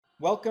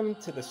Welcome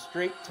to the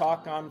Straight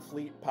Talk on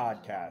Fleet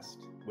podcast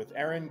with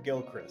Aaron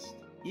Gilchrist.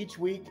 Each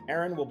week,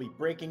 Aaron will be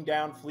breaking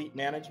down fleet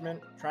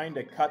management, trying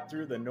to cut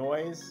through the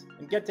noise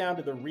and get down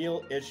to the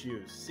real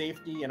issues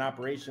safety and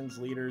operations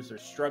leaders are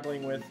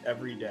struggling with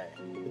every day.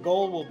 The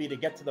goal will be to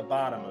get to the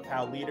bottom of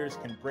how leaders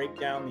can break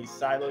down these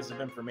silos of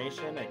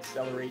information,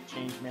 accelerate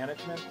change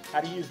management,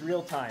 how to use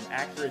real-time,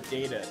 accurate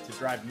data to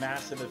drive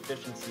massive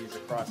efficiencies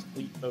across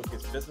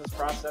fleet-focused business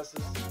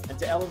processes, and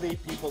to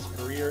elevate people's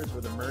careers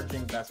with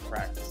emerging best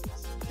practices.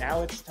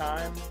 Now it's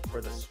time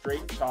for the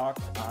Straight Talk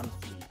on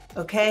Fleet.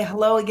 Okay,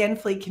 hello again,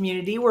 Fleet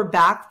community. We're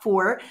back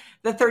for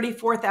the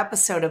 34th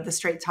episode of the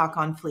Straight Talk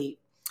on Fleet.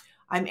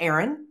 I'm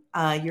Erin,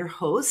 your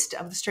host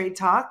of the Straight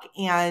Talk,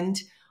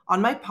 and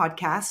on my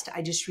podcast,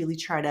 I just really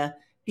try to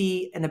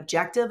be an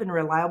objective and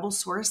reliable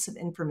source of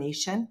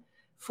information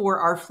for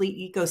our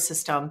fleet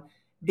ecosystem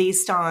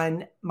based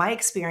on my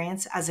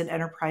experience as an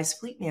enterprise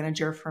fleet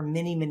manager for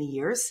many, many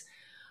years.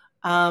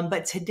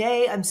 But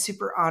today, I'm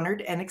super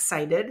honored and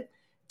excited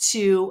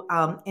to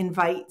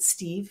invite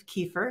Steve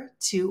Kiefer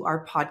to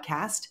our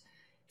podcast.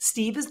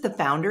 Steve is the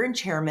founder and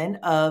chairman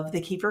of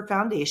the Kiefer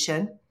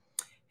Foundation,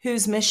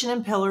 whose mission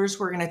and pillars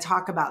we're going to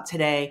talk about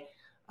today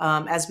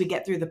as we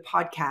get through the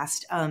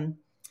podcast.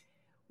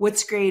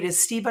 What's great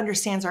is Steve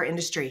understands our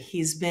industry.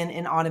 He's been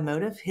in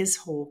automotive his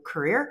whole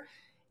career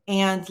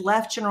and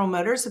left General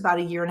Motors about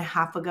a year and a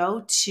half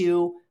ago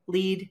to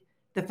lead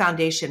the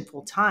foundation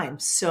full time.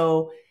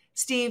 So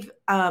Steve,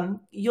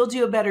 you'll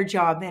do a better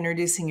job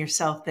introducing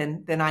yourself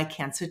than I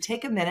can. So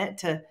take a minute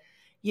to,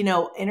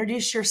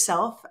 introduce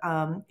yourself,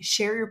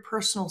 share your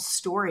personal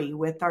story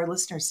with our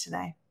listeners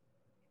today.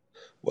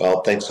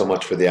 Well, thanks so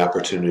much for the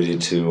opportunity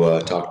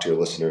to talk to your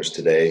listeners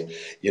today.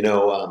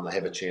 I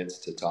have a chance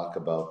to talk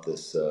about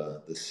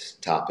this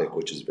topic,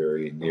 which is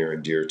very near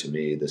and dear to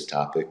me. This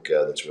topic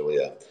that's really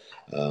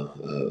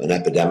an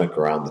epidemic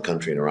around the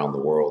country and around the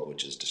world,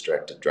 which is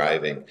distracted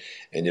driving.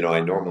 And,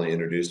 I normally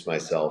introduce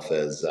myself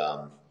as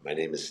my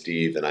name is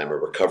Steve, and I'm a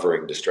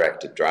recovering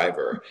distracted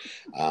driver.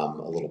 A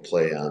little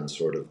play on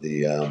sort of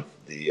the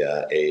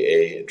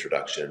AA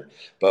introduction.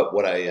 But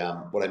what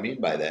I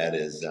mean by that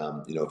is,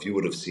 if you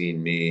would have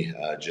seen me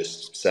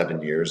just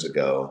 7 years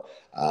ago,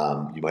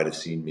 you might have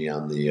seen me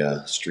on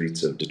the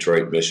streets of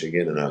Detroit,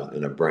 Michigan,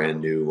 in a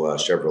brand new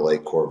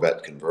Chevrolet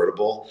Corvette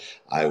convertible.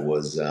 I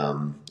was,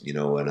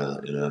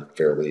 in a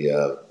fairly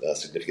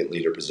significant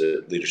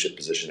leadership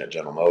position at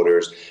General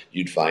Motors.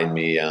 You'd find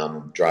me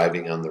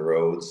driving on the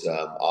roads,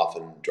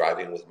 often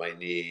driving with my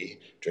knee,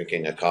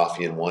 drinking a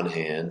coffee in one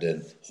hand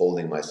and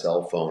holding my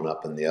cell phone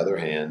up in the other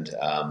hand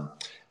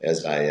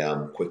as I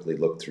quickly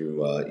looked through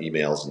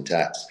emails and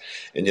texts.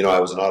 And, I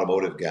was an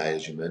automotive guy,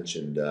 as you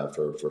mentioned,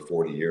 for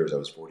 40 years. I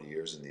was 40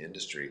 years in the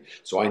industry.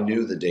 So I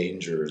knew the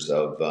dangers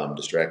of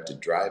distracted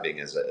driving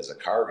as a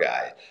car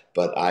guy,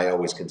 but I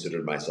always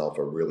considered myself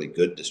a really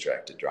good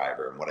distracted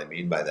driver. And what I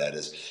mean by that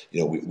is,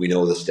 we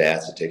know the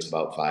stats. It takes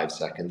about 5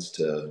 seconds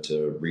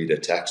to read a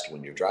text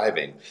when you're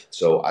driving.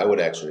 So I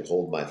would actually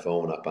hold my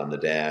phone up on the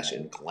dash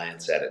and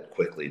glance at it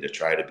quickly to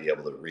try to be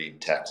able to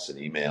read texts and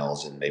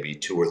emails in maybe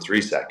 2 or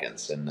 3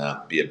 seconds and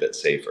be a bit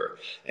safer.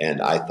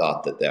 And I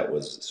thought that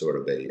was sort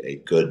of a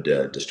good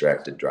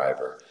distracted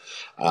driver.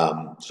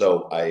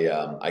 So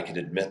I can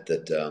admit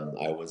that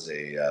I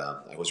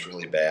was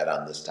really bad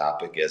on this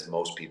topic, as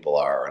most people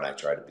are, and I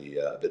try to be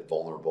a bit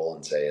vulnerable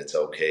and say it's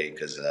okay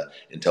because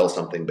until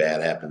something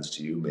bad happens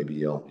to you, maybe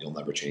you'll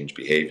never change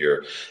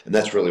behavior. And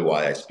that's really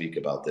why I speak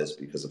about this,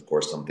 because of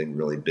course something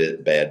really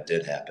bad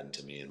did happen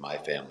to me and my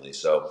family.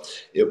 So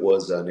it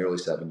was nearly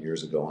 7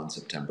 years ago on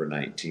September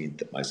 19th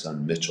that my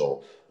son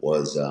Mitchell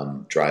was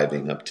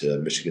driving up to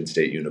Michigan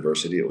State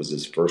University. It was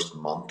his first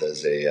month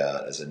as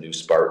a new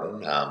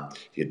Spartan.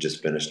 He had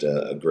just finished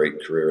a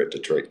great career at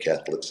Detroit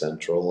Catholic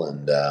Central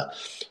and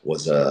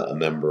was a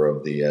member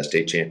of the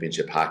state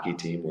championship hockey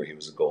team, where he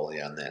was a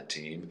goalie on that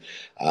team.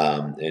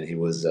 And he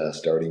was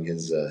starting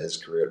his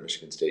career at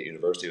Michigan State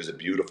University. It was a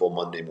beautiful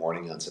Monday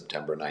morning on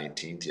September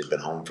 19th. He had been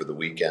home for the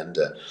weekend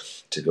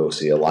to go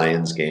see a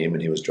Lions game,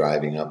 and he was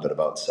driving up at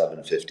about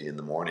 7:50 in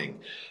the morning.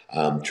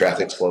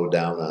 Traffic slowed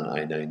down on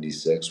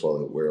I-96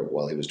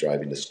 while he was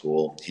driving to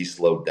school. He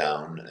slowed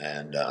down,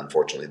 and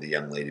unfortunately the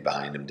young lady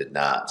behind him did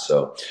not.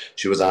 So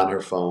she was on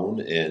her phone,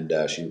 and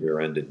she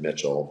rear-ended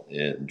Mitchell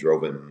and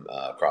drove him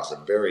across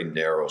a very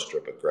narrow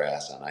strip of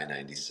grass on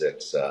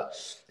I-96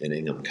 in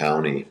Ingham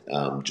County,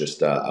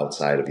 just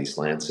outside of East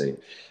Lansing.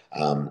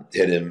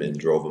 Hit him and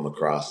drove him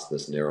across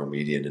this narrow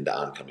median into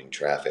oncoming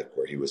traffic,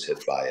 where he was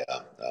hit by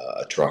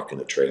a truck and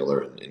a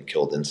trailer and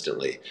killed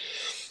instantly.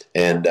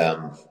 And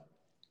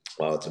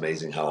well, it's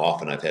amazing how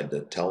often I've had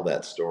to tell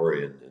that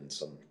story, and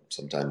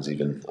sometimes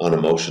even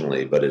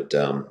unemotionally, but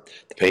the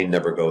pain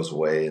never goes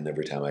away. And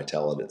every time I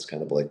tell it, it's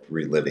kind of like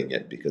reliving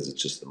it, because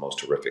it's just the most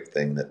horrific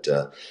thing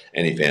that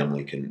any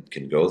family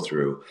can go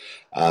through.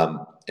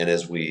 And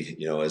as we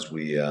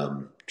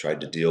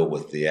tried to deal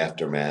with the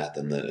aftermath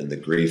and the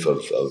grief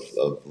of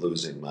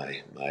losing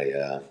my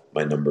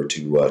number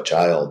two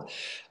child,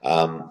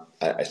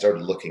 I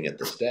started looking at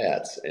the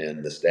stats,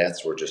 and the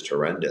stats were just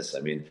horrendous.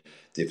 I mean,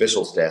 the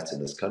official stats in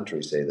this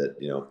country say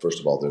that, first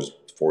of all, there's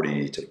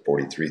 40 to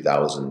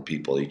 43,000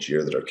 people each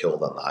year that are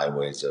killed on the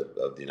highways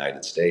of the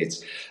United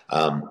States.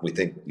 We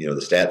think,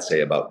 the stats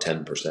say about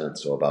 10%,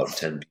 so about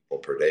 10 people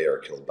per day are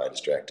killed by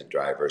distracted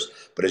drivers.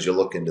 But as you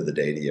look into the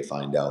data, you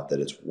find out that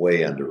it's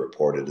way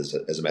underreported.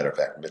 As a matter of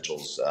fact,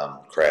 Mitchell's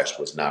crash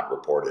was not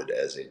reported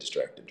as a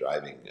distracted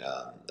driving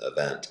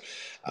event.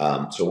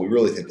 So we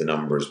really think the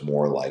number is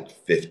more like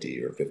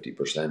 50 or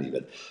 50%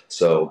 even.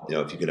 So,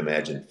 if you can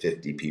imagine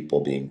 50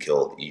 people being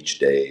killed each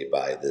day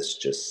by this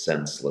just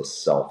senseless,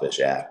 selfish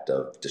act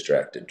of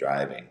distracted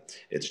driving,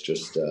 it's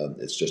just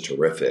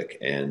horrific.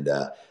 And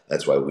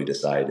that's why we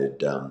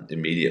decided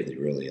immediately,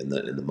 really, in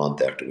the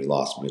month after we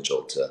lost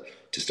Mitchell,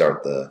 to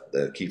start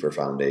the Kiefer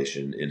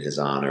Foundation in his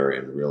honor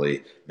and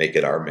really make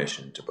it our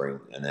mission to bring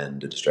an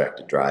end to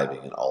distracted driving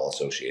and all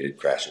associated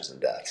crashes and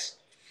deaths.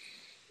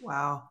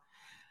 Wow.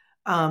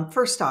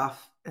 First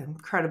off,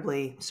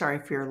 incredibly sorry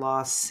for your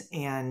loss.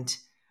 And,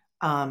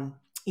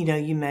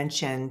 you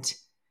mentioned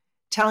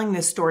telling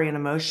this story and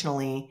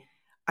emotionally,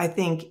 I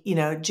think,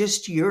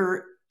 just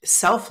your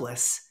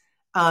selfless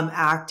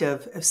act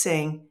of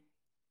saying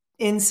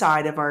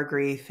inside of our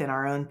grief and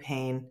our own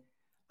pain,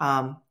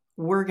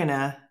 we're going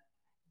to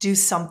do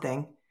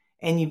something.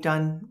 And you've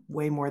done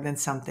way more than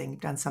something.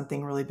 You've done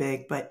something really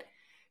big, but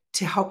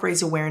to help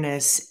raise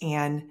awareness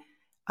and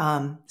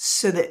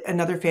so that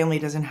another family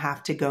doesn't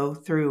have to go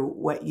through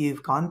what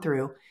you've gone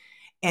through.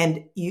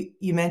 And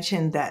you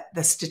mentioned that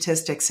the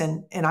statistics,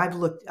 and I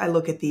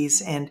look at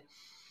these and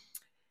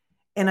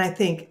I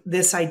think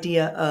this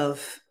idea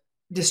of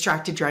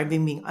distracted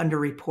driving being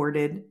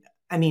underreported,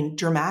 I mean,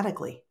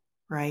 dramatically,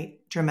 right?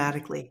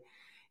 Dramatically.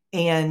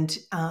 And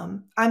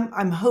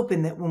I'm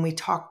hoping that when we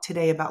talk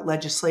today about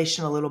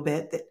legislation a little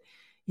bit, that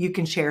you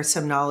can share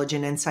some knowledge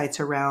and insights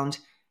around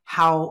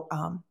how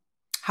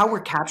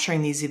we're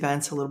capturing these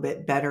events a little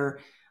bit better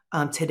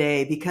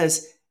today,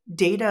 because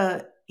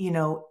data,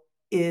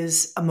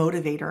 is a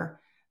motivator.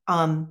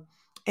 And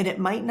it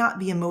might not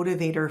be a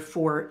motivator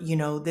for,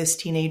 this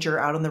teenager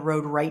out on the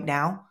road right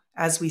now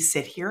as we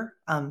sit here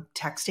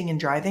texting and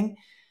driving,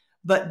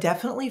 but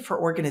definitely for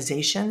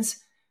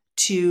organizations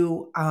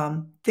to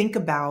think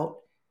about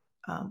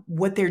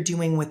what they're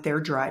doing with their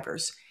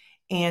drivers.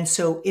 And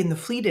so in the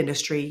fleet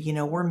industry,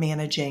 we're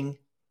managing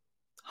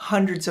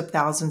hundreds of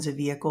thousands of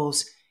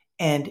vehicles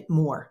and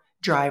more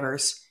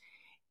drivers.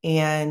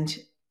 And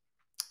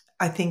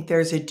I think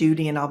there's a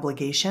duty and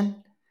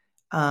obligation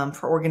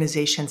for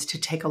organizations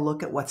to take a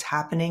look at what's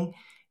happening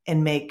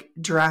and make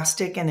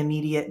drastic and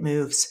immediate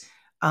moves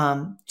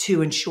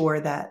to ensure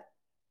that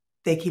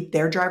they keep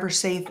their drivers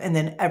safe, and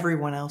then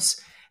everyone else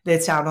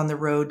that's out on the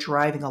road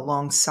driving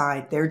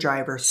alongside their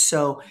drivers.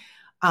 So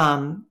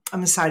I'm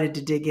excited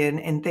to dig in,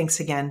 and thanks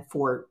again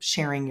for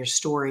sharing your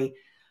story.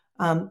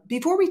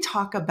 Before we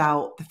talk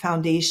about the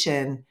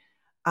foundation,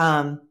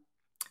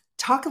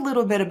 talk a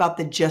little bit about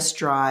the Just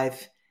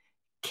Drive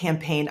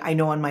campaign. I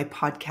know on my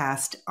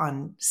podcast,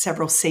 on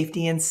several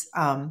safety and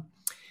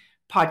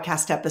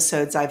podcast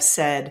episodes, I've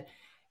said,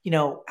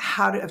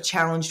 I've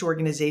challenged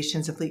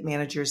organizations and fleet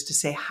managers to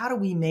say, how do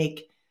we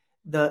make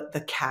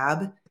the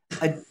cab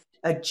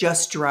a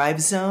Just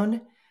Drive zone?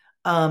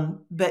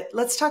 But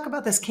let's talk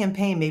about this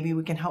campaign. Maybe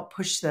we can help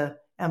push the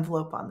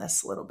envelope on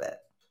this a little bit.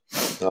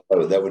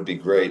 Oh, that would be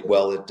great.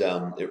 Well,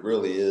 it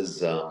really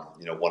is,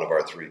 one of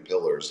our three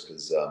pillars,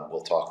 because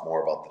we'll talk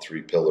more about the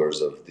three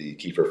pillars of the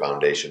Kiefer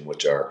Foundation,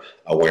 which are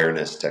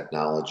awareness,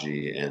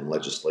 technology, and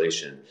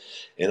legislation.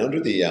 And under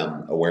the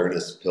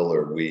awareness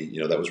pillar,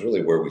 that was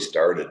really where we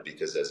started,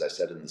 because as I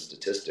said in the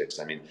statistics,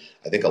 I mean,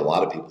 I think a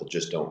lot of people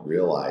just don't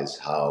realize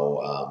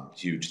how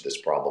huge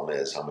this problem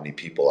is, how many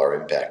people are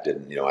impacted.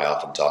 And, I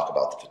often talk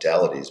about the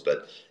fatalities,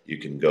 but you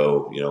can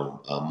go,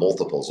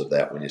 multiples of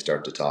that when you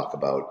start to talk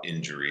about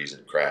injuries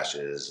and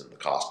crashes and the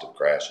cost of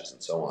crashes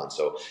and so on.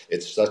 So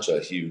it's such a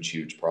huge,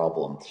 huge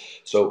problem.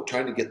 So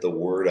trying to get the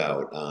word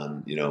out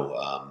on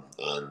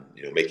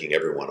making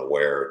everyone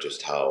aware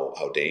just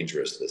how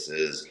dangerous this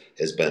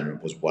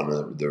was one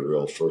of the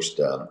real first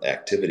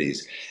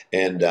activities.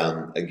 And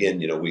again,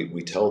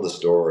 we tell the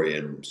story,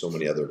 and so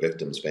many other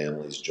victims'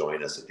 families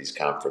join us at these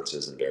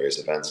conferences and various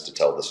events to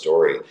tell the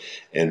story.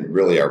 And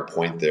really, our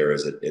point there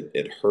is that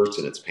it hurts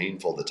and it's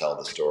painful to tell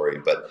the story,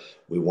 but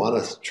we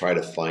want to try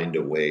to find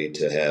a way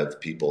to have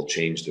people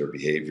change their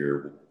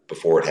behavior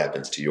before it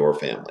happens to your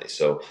family.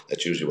 So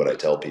that's usually what I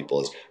tell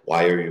people is,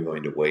 why are you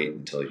going to wait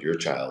until your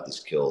child is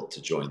killed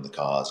to join the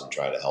cause and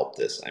try to help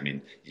this? I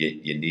mean,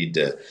 you need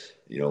to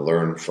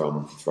learn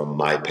from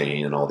my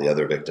pain and all the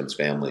other victims'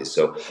 families.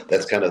 So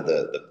that's kind of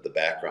the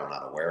background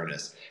on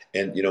awareness.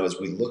 And, as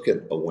we look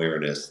at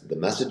awareness, the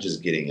message is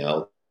getting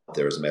out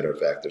there. As a matter of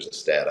fact, there's a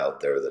stat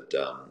out there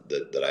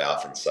that I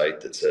often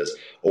cite that says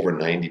over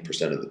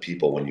 90% of the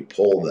people, when you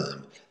poll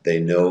them, they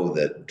know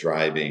that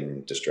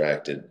driving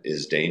distracted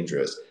is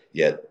dangerous,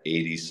 yet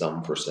 80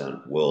 some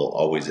percent will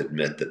always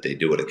admit that they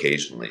do it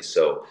occasionally.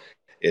 So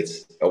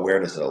it's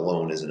awareness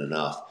alone isn't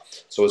enough.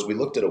 So as we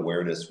looked at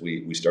awareness,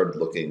 we started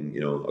looking,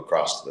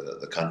 across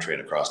the country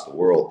and across the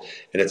world.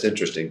 And it's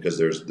interesting because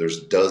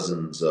there's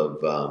dozens of,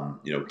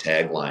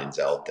 taglines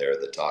out there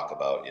that talk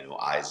about,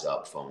 eyes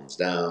up, phones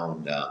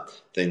down,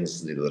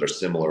 things that are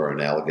similar or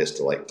analogous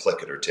to like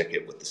click it or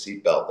ticket with the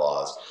seatbelt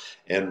laws.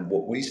 And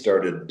what we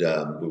started,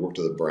 we worked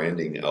with a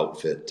branding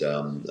outfit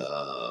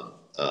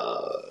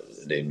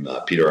named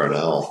Peter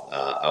Arnell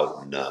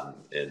out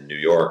in New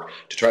York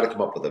to try to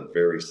come up with a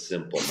very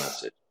simple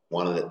message.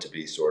 Wanted it to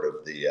be sort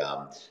of the,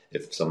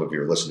 if some of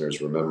your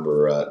listeners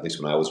remember, at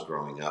least when I was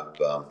growing up,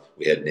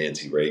 we had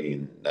Nancy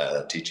Reagan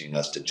teaching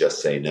us to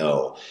just say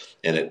no.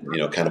 And it,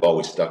 kind of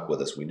always stuck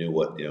with us. We knew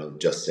what,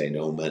 just say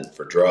no meant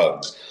for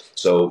drugs.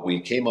 So we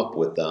came up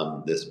with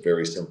this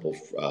very simple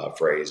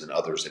phrase, and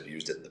others have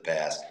used it in the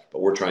past,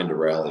 but we're trying to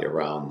rally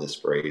around this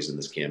phrase in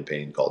this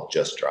campaign called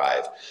Just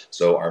Drive.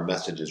 So our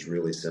message is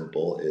really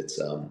simple. It's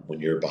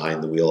when you're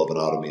behind the wheel of an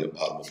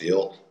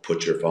automobile,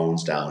 put your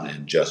phones down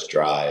and just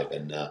drive.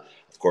 And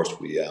of course,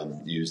 we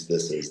use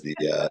this as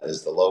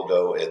the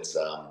logo.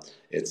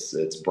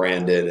 It's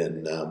branded,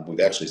 and we've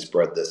actually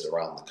spread this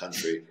around the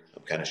country.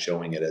 I'm kind of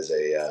showing it as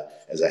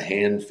a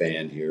hand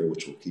fan here,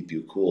 which will keep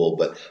you cool,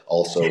 but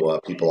also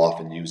people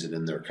often use it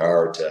in their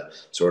car to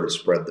sort of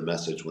spread the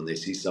message when they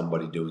see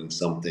somebody doing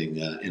something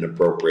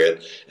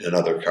inappropriate in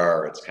another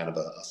car. It's kind of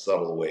a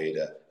subtle way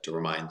to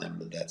remind them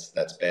that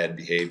that's bad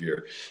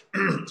behavior.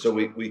 So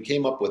we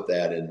came up with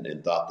that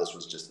and thought this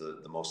was just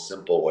the most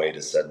simple way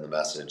to send the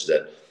message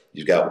that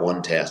you've got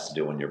one task to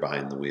do when you're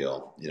behind the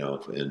wheel,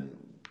 and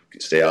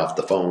stay off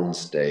the phone,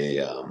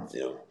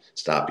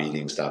 stop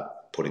eating, stop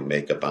putting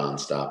makeup on,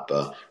 stop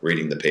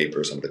reading the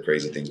paper, some of the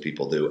crazy things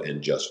people do,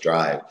 and just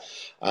drive.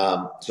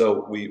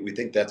 So we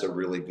think that's a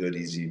really good,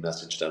 easy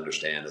message to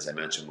understand. As I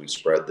mentioned, we've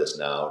spread this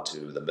now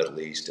to the Middle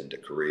East and to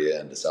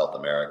Korea and to South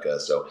America.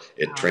 So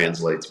it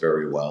translates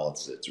very well.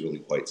 It's really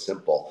quite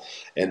simple.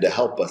 And to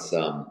help us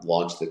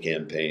launch the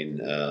campaign,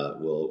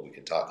 we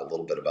can talk a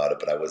little bit about it,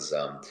 but I was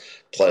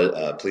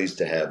pleased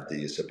to have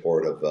the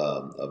support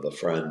of a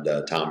friend,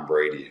 Tom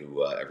Brady,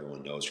 who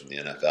everyone knows from the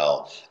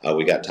NFL.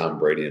 We got Tom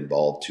Brady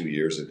involved 2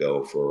 years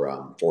ago for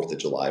 4th of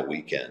July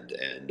weekend,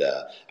 and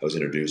I was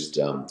introduced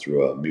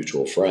through a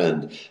mutual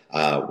friend.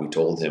 We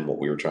told him what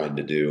we were trying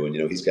to do, and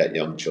he's got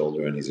young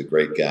children. He's a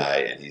great guy,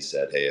 and he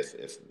said, "Hey,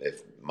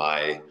 if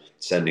my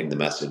sending the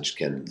message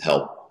can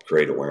help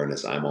create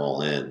awareness, I'm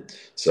all in."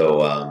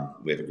 So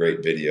we have a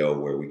great video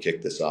where we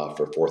kicked this off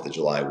for 4th of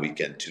July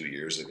weekend 2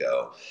 years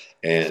ago.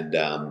 And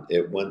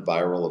it went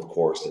viral, of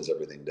course, as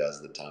everything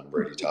does that Tom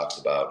Brady talks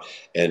about.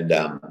 And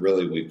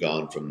really, we've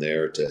gone from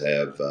there to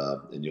have,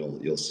 and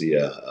you'll see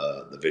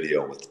the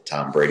video with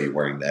Tom Brady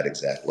wearing that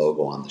exact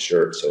logo on the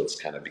shirt. So it's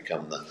kind of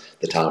become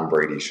the Tom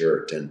Brady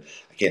shirt. And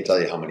I can't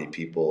tell you how many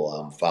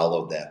people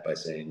followed that by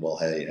saying, "Well,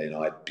 hey,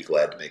 I'd be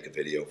glad to make a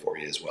video for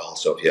you as well."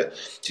 So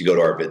if you go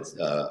to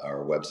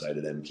our website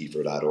at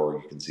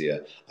mkiefer.org, you can see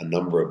a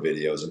number of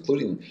videos,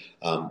 including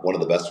one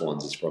of the best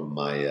ones is from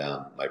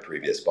my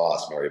previous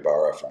boss, Mary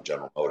Barra from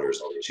General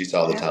Motors. She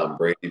saw the Tom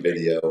Brady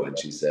video and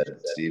she said,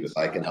 "Steve, if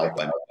I can help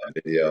by making a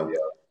video,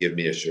 give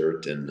me a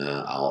shirt and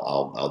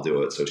I'll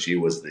do it." So she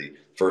was the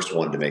first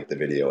one to make the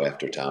video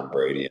after Tom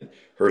Brady, and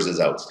hers is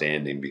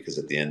outstanding because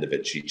at the end of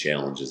it, she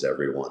challenges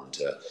everyone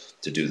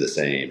to do the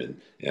same. And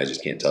I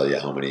just can't tell you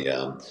how many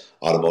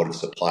automotive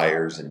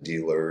suppliers and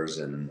dealers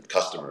and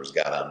customers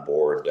got on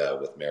board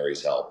with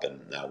Mary's help, and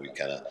now we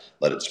kind of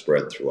let it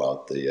spread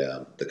throughout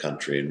the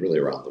country and really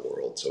around the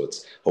world. So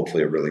it's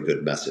hopefully a really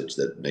good message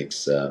that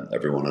makes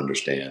everyone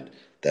understand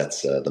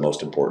that's the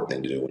most important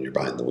thing to do when you're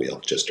behind the wheel.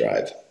 Just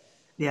drive.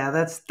 Yeah,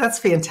 that's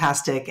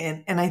fantastic,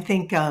 and I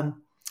think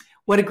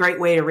what a great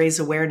way to raise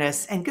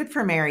awareness, and good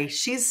for Mary.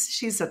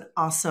 She's an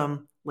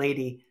awesome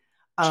lady,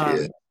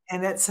 and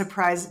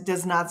that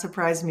does not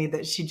surprise me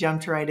that she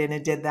jumped right in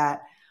and did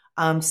that.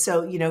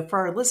 So for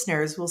our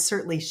listeners, we'll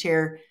certainly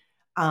share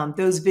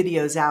those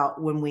videos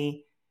out when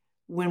we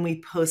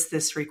post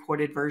this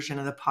recorded version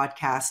of the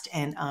podcast,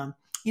 and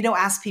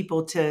ask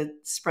people to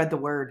spread the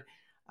word.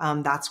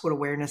 That's what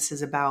awareness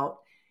is about,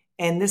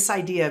 and this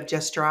idea of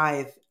just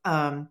drive.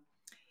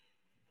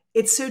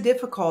 It's so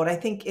difficult. I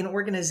think in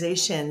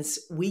organizations,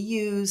 we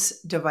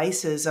use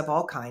devices of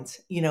all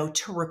kinds,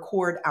 to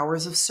record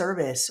hours of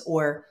service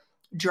or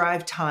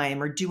drive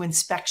time or do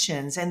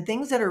inspections and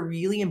things that are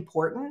really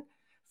important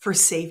for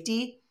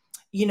safety,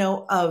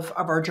 of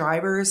our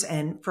drivers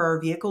and for our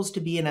vehicles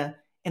to be in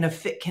a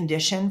fit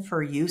condition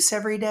for use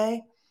every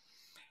day.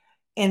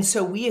 And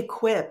so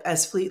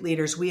as fleet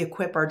leaders, we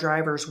equip our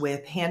drivers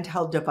with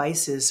handheld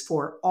devices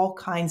for all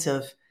kinds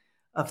of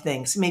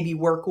things, maybe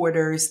work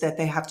orders that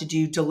they have to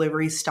do,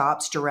 delivery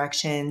stops,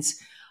 directions.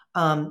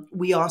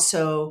 We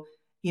also,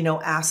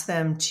 ask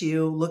them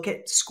to look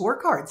at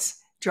scorecards,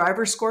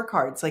 driver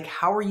scorecards. Like,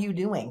 how are you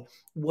doing?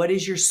 What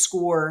is your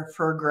score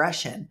for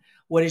aggression?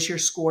 What is your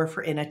score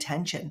for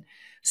inattention?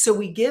 So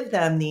we give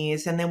them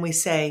these and then we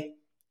say,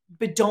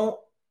 but don't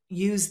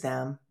use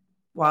them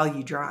while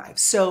you drive.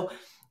 So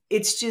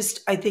it's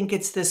just, I think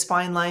it's this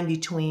fine line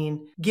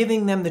between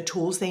giving them the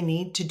tools they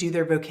need to do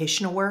their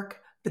vocational work,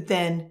 but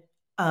then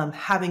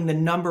having the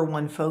number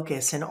one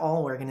focus in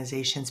all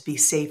organizations be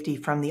safety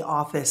from the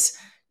office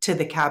to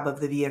the cab of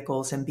the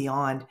vehicles and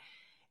beyond.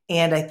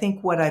 And I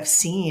think what I've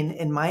seen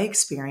in my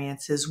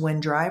experience is when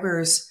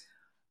drivers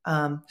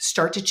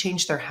start to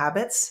change their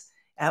habits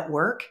at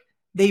work,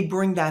 they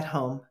bring that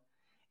home.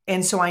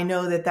 And so I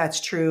know that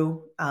that's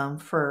true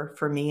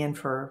for me and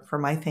for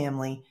my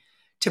family,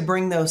 to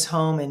bring those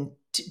home and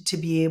to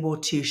be able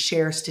to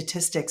share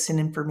statistics and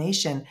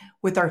information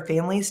with our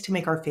families to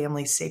make our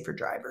families safer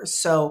drivers.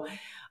 So,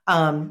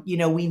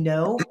 we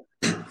know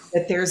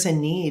that there's a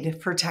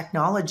need for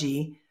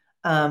technology.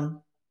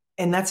 And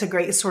that's a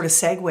great sort of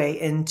segue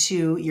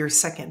into your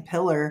second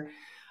pillar.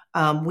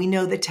 We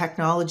know that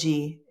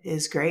technology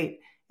is great,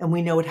 and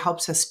we know it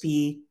helps us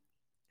be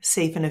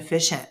safe and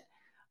efficient.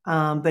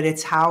 But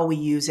it's how we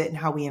use it and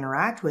how we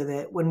interact with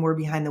it when we're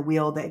behind the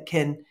wheel that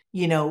can,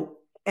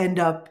 end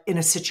up in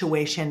a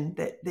situation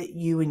that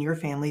you and your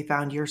family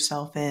found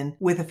yourself in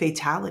with a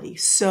fatality.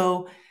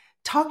 So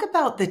talk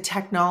about the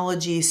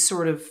technology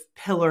sort of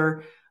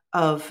pillar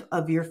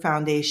of your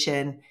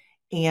foundation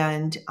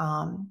and,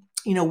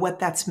 what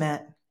that's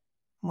meant,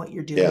 what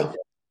you're doing. Yeah.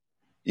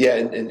 Yeah,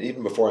 and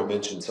even before I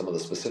mention some of the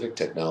specific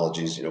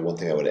technologies, one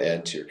thing I would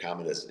add to your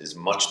comment is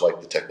much like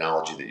the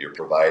technology that you're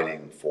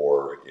providing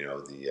for,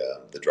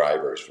 the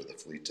drivers, for the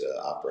fleet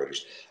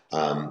operators.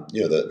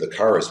 The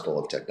car is full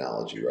of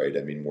technology, right?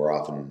 I mean, we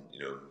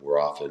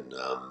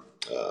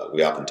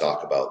often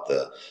talk about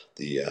the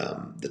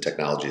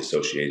technology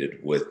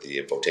associated with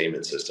the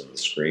infotainment system, the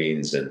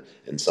screens, and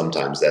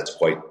sometimes that's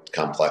quite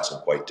complex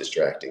and quite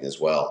distracting as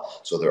well.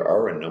 So there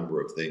are a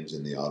number of things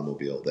in the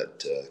automobile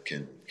that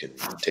can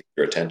take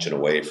your attention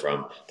away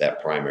from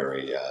that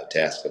primary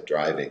task of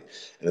driving.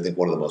 And I think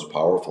one of the most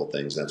powerful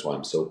things, that's why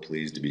I'm so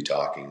pleased to be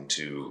talking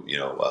to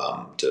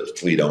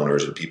fleet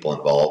owners and people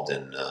involved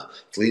in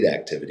fleet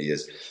activity,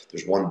 is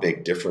there's one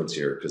big difference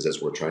here, because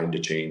as we're trying to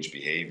change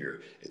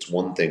behavior, it's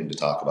one thing to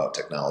talk about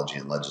technology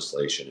and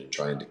legislation and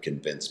trying to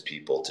convince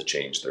people to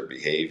change their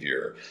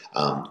behavior.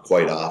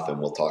 Quite often,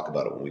 we'll talk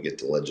about it when we get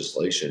to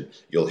legislation.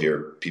 You'll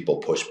hear people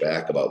push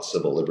back about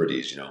civil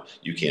liberties.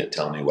 You can't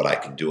tell me what I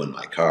can do in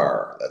my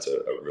car. That's a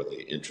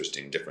really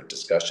interesting, different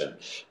discussion.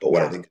 But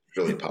what I think is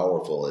really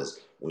powerful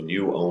is when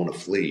you own a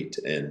fleet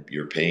and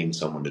you're paying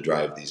someone to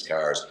drive these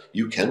cars,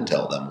 you can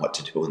tell them what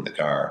to do in the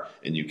car,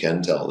 and you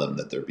can tell them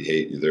that their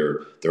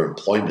behavior, their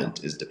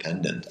employment is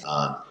dependent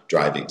on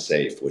driving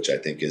safe, which I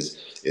think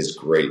is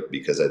great,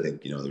 because I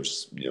think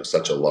there's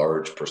such a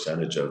large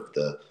percentage of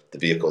the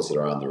vehicles that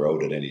are on the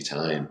road at any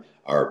time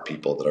are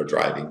people that are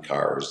driving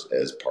cars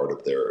as part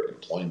of their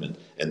employment,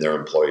 and their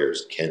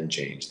employers can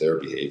change their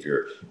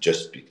behavior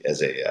just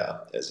as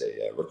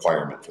a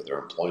requirement for their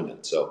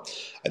employment. So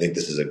I think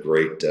this is a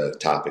great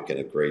topic and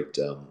a great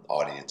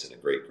audience and a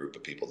great group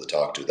of people to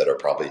talk to that are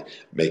probably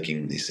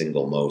making the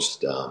single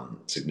most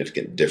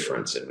significant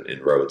difference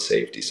in road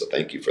safety. So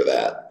thank you for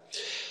that.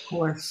 Of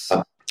course.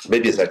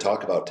 Maybe as I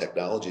talk about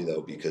technology, though,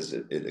 because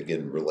it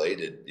again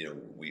related,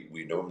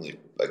 we normally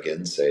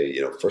again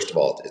say, first of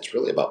all, it's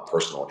really about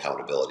personal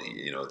accountability.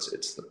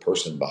 It's the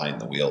person behind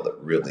the wheel that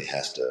really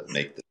has to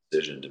make the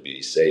decision to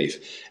be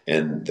safe.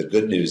 And the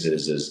good news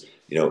is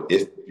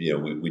if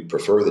we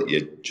prefer that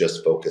you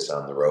just focus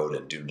on the road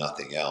and do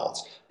nothing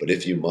else. But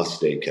if you must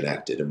stay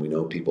connected, and we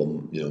know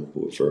people,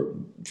 for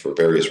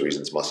various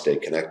reasons must stay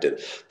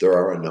connected, there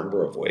are a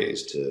number of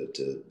ways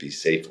to be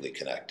safely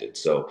connected.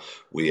 So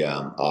we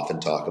often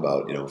talk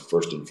about,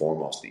 first and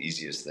foremost, the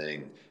easiest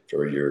thing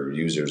for your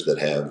users that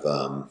have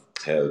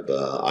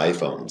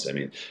iPhones. I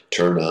mean,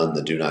 turn on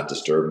the do not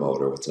disturb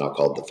mode, or what's now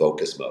called the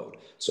focus mode,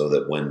 so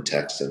that when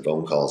texts and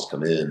phone calls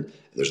come in,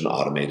 there's an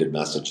automated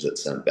message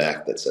that's sent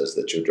back that says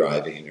that you're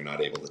driving and you're not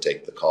able to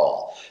take the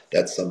call.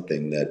 That's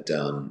something that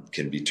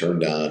can be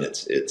turned on.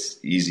 It's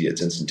easy.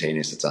 It's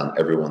instantaneous. It's on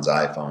everyone's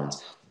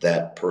iPhones.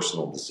 That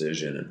personal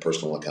decision and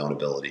personal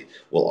accountability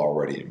will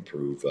already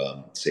improve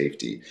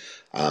safety.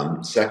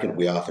 Second,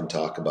 we often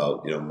talk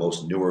about,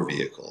 most newer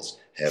vehicles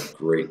have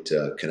great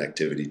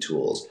connectivity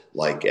tools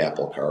like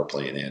Apple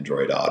CarPlay and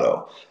Android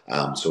Auto.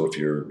 So if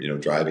you're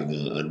driving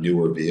a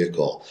newer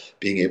vehicle,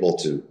 being able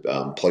to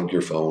plug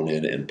your phone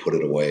in and put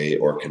it away,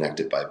 or connect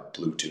it by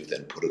Bluetooth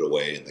and put it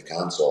away in the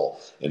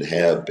console, and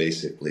have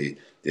basically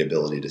the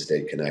ability to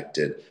stay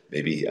connected,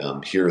 maybe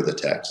hear the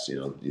text.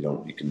 You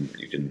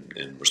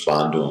can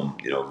respond to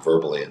them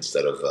verbally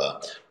instead of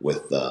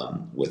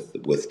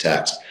with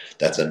text.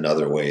 That's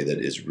another way that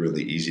is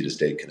really easy to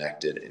stay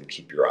connected and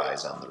keep your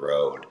eyes on the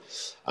road.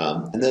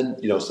 And then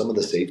some of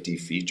the safety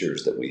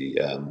features that we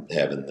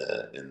have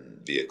in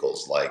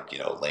vehicles, like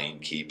lane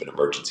keep and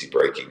emergency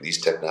braking.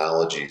 These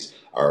technologies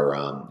are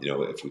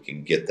if we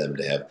can get them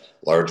to have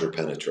larger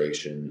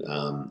penetration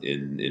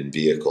in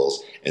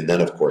vehicles, and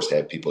then of course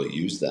have people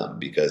use them,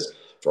 because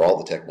for all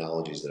the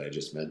technologies that I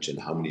just mentioned,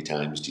 how many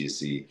times do you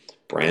see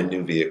brand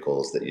new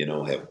vehicles that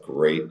have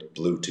great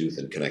Bluetooth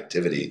and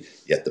connectivity,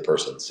 yet the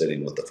person's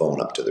sitting with the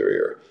phone up to their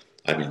ear?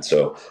 I mean,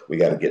 so we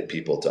got to get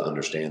people to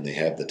understand they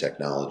have the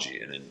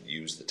technology and then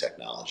use the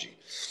technology.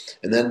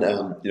 And then,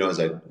 as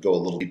I go a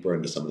little deeper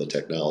into some of the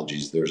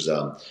technologies, there's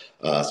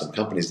some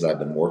companies that I've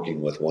been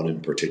working with. One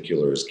in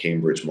particular is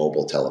Cambridge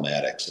Mobile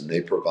Telematics, and they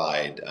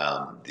provide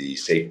the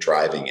safe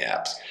driving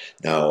apps.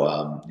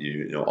 Now,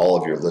 all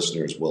of your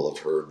listeners will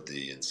have heard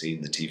and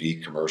seen the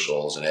TV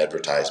commercials and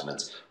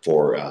advertisements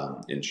for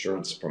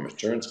insurance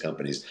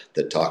companies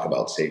that talk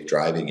about safe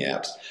driving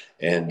apps.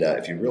 And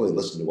if you really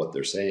listen to what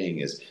they're saying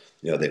is,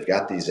 they've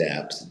got these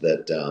apps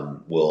that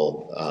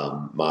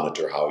will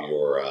monitor how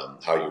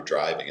you're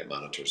driving. It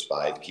monitors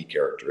 5 key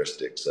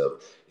characteristics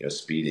of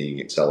speeding,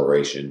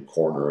 acceleration,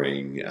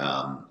 cornering,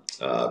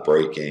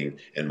 braking,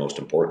 and most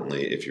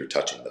importantly, if you're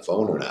touching the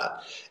phone or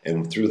not.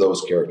 And through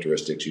those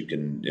characteristics, you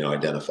can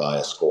identify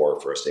a score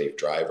for a safe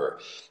driver.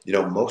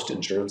 Most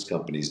insurance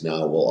companies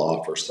now will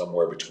offer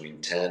somewhere between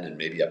 10 and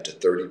maybe up to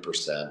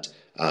 30%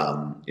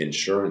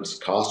 insurance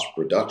cost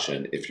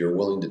reduction if you're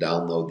willing to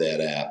download that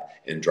app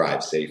and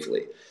drive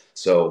safely.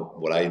 So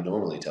what I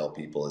normally tell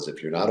people is,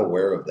 if you're not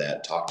aware of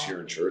that, talk to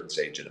your insurance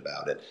agent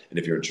about it. And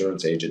if your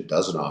insurance agent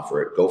doesn't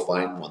offer it, go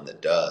find one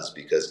that does.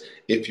 Because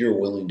if you're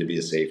willing to be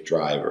a safe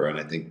driver, and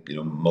I think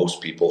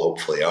most people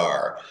hopefully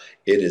are,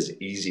 it is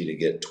easy to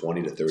get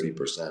 20 to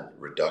 30%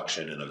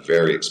 reduction in a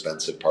very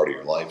expensive part of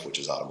your life, which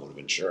is automotive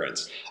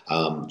insurance,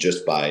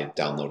 just by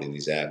downloading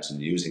these apps and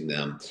using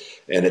them.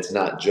 And it's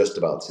not just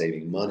about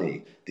saving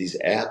money. These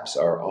apps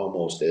are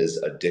almost as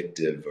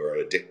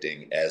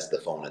addicting as the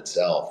phone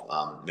itself.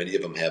 Many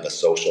of them have a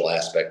social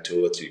aspect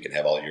to it, so you can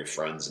have all your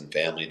friends and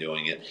family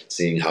doing it,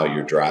 seeing how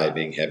you're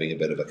driving, having a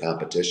bit of a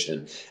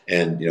competition.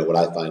 And what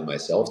I find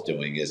myself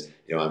doing is,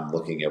 I'm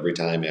looking every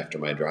time after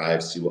my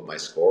drive, see what my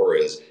score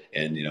is,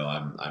 and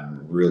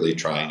I'm really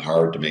trying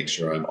hard to make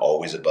sure I'm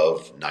always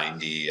above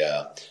 90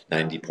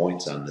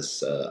 points on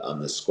this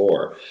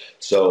score.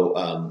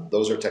 So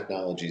those are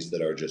technologies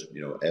that are just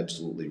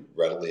absolutely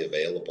readily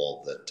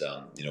available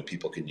that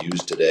people can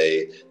use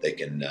today. They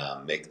can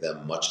make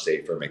them much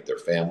safer, make their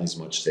families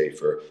much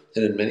safer,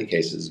 and in many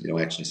cases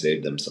actually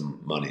save them some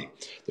money.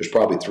 There's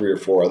probably 3 or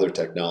 4 other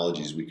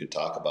technologies we could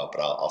talk about, but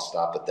I'll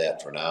stop at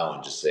that for now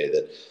and just say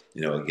that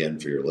again,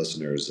 for your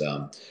listeners,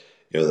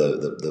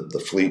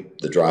 the fleet,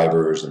 the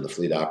drivers and the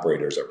fleet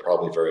operators are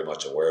probably very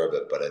much aware of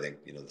it. But I think,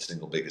 the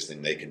single biggest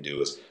thing they can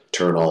do is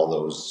turn all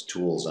those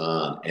tools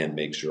on and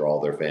make sure all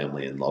their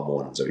family and loved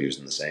ones are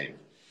using the same.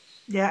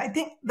 Yeah,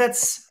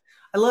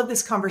 I love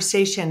this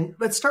conversation.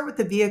 Let's start with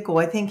the vehicle.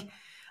 I think,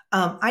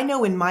 I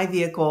know in my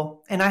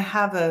vehicle, and I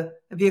have a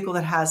vehicle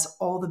that has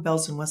all the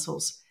bells and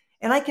whistles,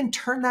 and I can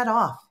turn that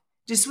off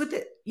just with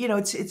it.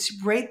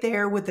 It's right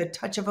there with a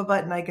touch of a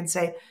button. I can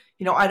say,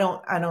 I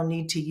don't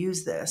need to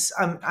use this.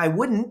 I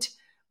wouldn't,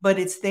 but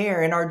it's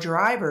there. And our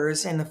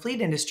drivers and the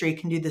fleet industry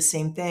can do the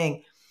same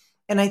thing.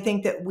 And I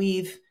think that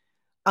we've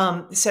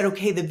said,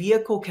 okay, the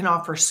vehicle can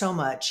offer so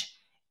much,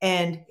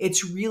 and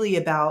it's really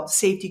about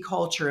safety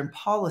culture and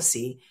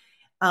policy.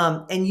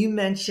 And you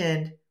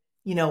mentioned,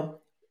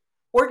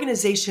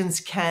 organizations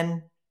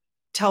can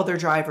tell their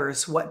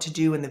drivers what to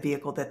do in the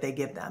vehicle that they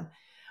give them.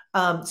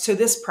 So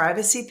this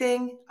privacy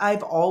thing,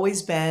 I've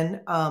always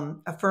been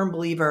a firm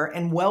believer,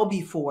 and well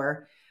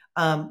before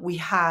we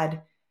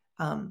had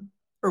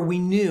or we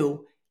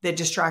knew that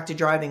distracted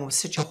driving was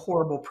such a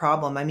horrible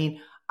problem. I mean,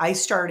 I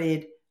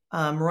started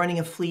running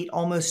a fleet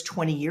almost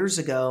 20 years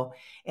ago,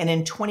 and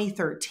in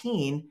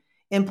 2013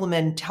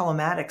 implemented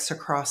telematics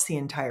across the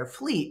entire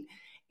fleet.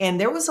 And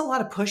there was a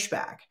lot of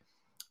pushback.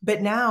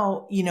 But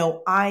now,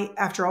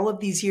 after all of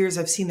these years,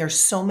 I've seen there's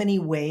so many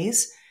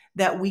ways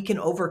that we can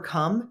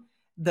overcome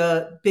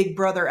the big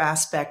brother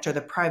aspect or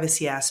the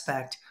privacy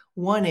aspect.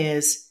 One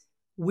is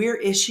we're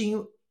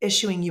issuing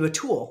you a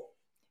tool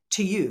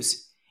to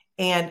use.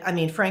 And I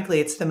mean, frankly,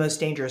 it's the most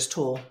dangerous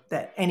tool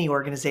that any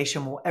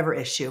organization will ever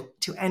issue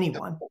to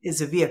anyone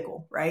is a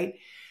vehicle, right?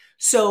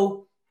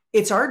 So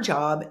it's our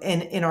job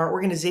in our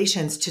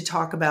organizations to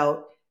talk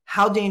about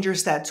how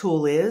dangerous that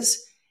tool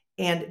is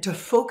and to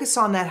focus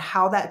on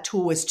how that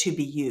tool is to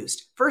be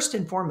used first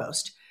and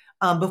foremost.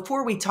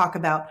 Before we talk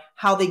about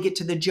how they get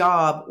to the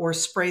job or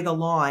spray the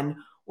lawn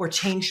or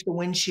change the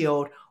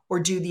windshield or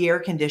do the air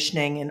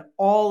conditioning and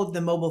all of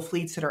the mobile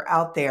fleets that are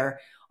out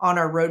there on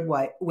our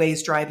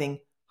roadways driving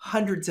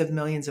hundreds of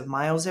millions of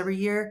miles every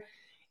year,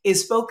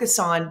 is focus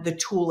on the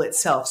tool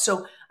itself.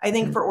 So I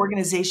think for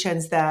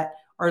organizations that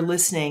are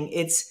listening,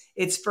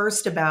 it's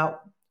first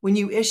about when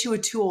you issue a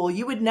tool,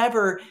 you would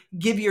never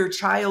give your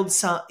child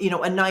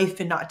a knife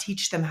and not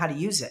teach them how to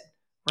use it,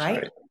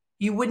 right?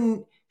 You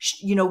wouldn't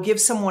give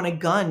someone a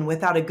gun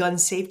without a gun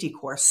safety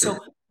course. So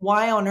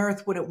why on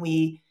earth wouldn't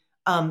we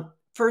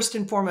first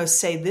and foremost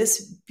say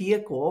this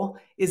vehicle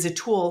is a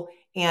tool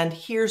and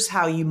here's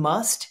how you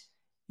must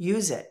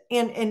use it,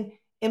 and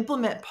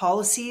implement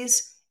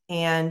policies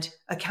and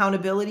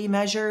accountability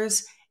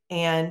measures.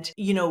 And,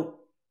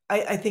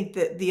 I think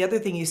that the other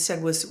thing you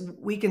said was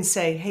we can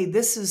say, hey,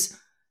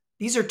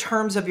 these are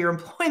terms of your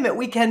employment.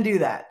 We can do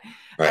that.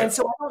 Right. And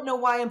so I don't know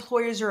why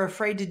employers are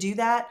afraid to do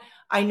that.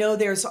 I know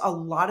there's a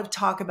lot of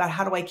talk about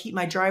how do I keep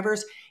my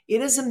drivers.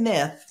 It is a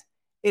myth.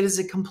 It is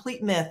a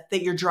complete myth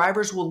that your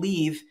drivers will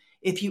leave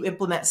if you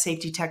implement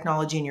safety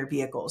technology in your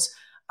vehicles.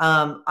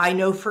 I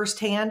know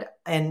firsthand,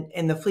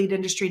 and the fleet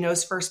industry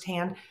knows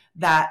firsthand,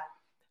 that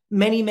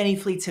many, many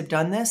fleets have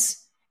done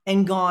this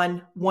and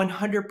gone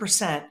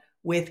 100%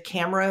 with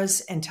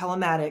cameras and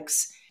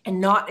telematics and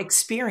not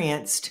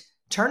experienced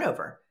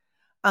turnover.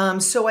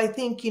 So I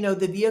think,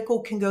 the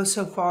vehicle can go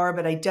so far,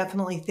 but I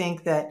definitely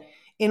think that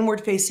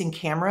inward facing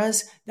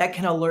cameras that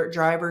can alert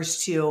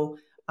drivers to,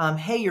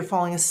 hey, you're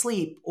falling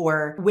asleep,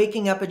 or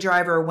waking up a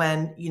driver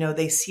when,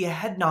 they see a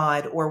head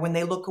nod, or when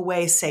they look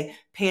away, say,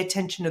 pay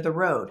attention to the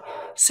road.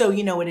 So, at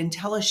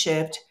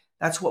IntelliShift,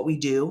 that's what we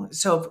do.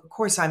 So of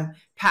course I'm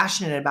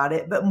passionate about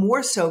it, but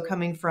more so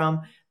coming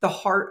from the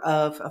heart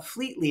of a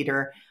fleet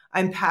leader,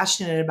 I'm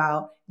passionate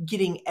about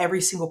getting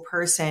every single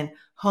person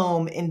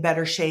home in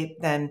better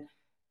shape than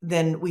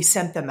we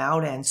sent them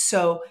out in.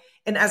 So,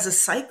 and as a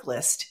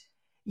cyclist,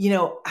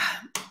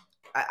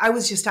 I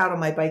was just out on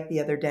my bike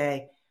the other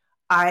day.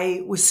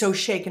 I was so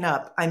shaken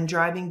up. I'm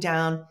driving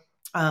down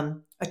a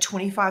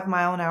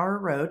 25-mile-an-hour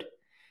road,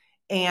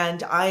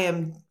 and I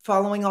am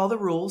following all the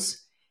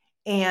rules,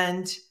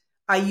 and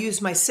I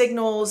use my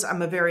signals.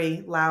 I'm a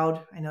very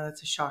loud, I know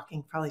that's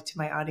shocking probably to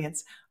my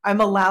audience. I'm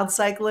a loud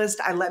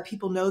cyclist. I let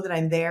people know that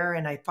I'm there,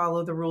 and I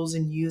follow the rules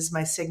and use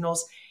my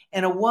signals.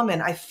 And a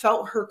woman, I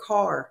felt her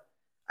car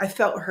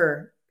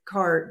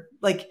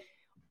like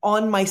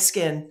on my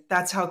skin.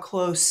 That's how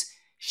close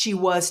she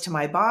was to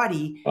my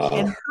body.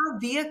 And her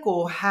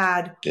vehicle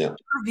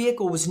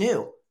was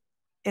new.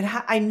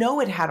 I know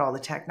it had all the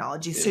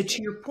technology. So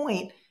to your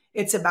point,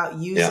 it's about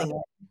using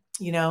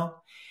it,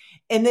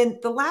 And then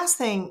the last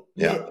thing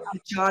that I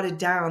jotted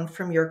down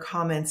from your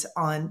comments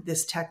on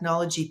this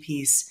technology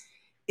piece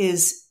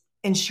is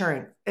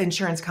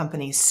insurance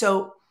companies.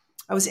 So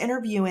I was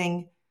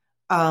interviewing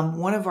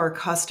one of our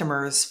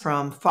customers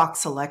from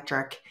Fox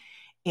Electric,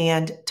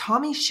 and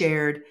Tommy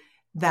shared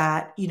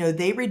that,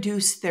 they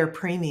reduced their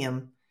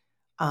premium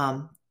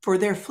for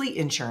their fleet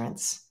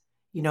insurance,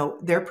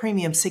 their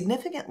premium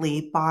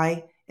significantly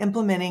by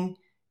implementing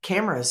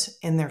cameras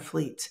in their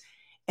fleets.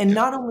 And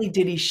not only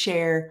did he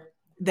share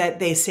that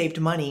they saved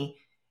money,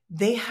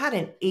 they had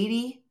an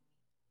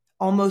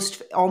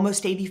almost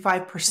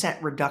 85%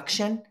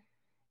 reduction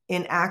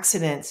in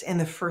accidents in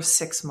the first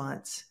 6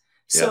 months.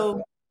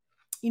 So,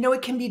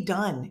 it can be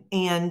done.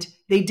 And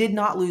they did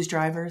not lose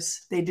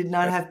drivers. They did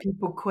not have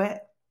people quit,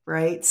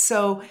 right?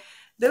 So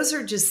those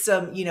are just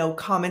some,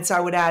 comments I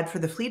would add for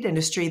the fleet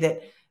industry,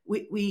 that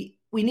we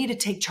need to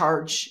take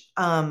charge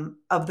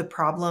of the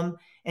problem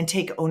and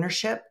take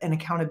ownership and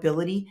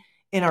accountability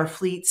in our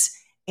fleets,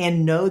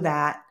 and know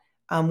that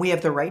we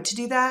have the right to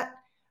do that.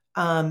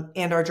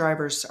 And our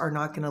drivers are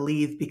not going to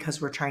leave because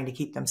we're trying to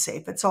keep them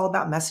safe. It's all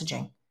about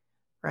messaging,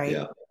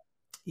 right?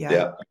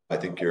 Yeah, I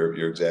think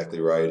you're exactly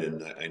right,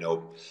 and I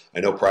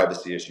know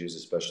privacy issues,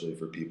 especially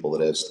for people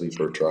that have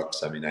sleeper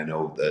trucks. I mean, I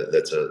know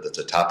that's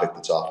a topic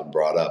that's often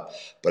brought up,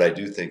 but I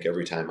do think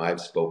every time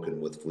I've spoken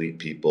with fleet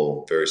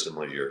people, very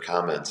similar to your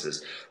comments,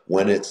 is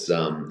when it's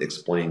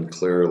explained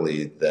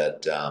clearly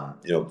that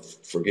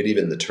forget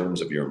even the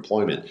terms of your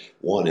employment.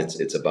 One,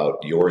 it's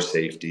about your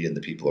safety and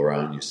the people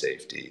around you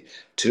safety.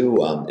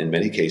 Two, in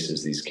many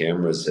cases, these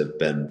cameras have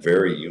been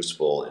very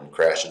useful in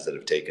crashes that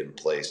have taken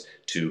place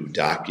to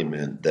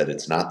document that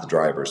it's not the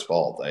driver's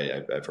fault.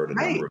 I've heard a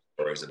number of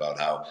stories about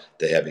how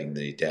they're having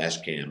the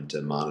dash cam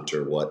to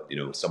monitor what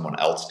someone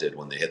else did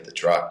when they hit the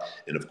truck.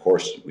 And of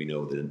course, we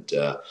know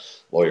that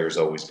lawyers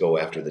always go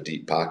after the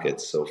deep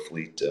pockets. So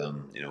fleet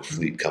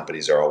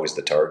companies are always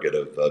the target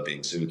of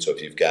being sued. So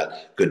if you've got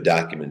good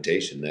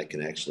documentation, that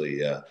can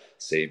actually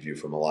save you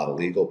from a lot of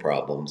legal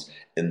problems.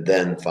 And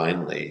then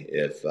finally,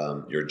 if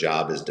your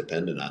job is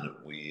dependent on it,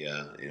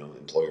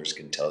 employers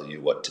can tell you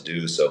what to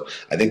do. So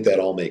I think that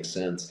all makes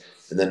sense.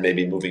 And then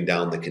maybe moving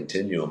down the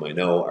continuum, I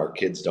know our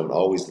kids don't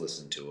always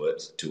listen to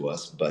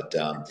us, but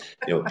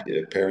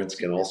parents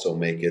can also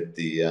make it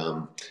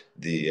the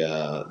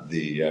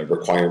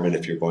requirement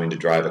if you're going to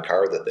drive a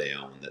car that they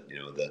own,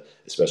 that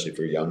especially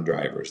for young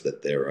drivers,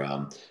 that they're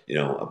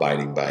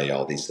abiding by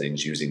all these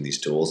things, using these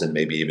tools, and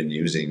maybe even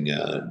using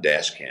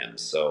dash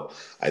cams. So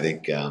I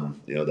think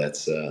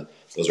that's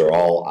those are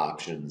all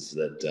options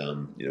that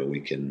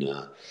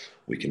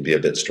we can be a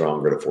bit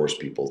stronger to force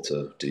people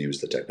to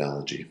use the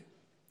technology.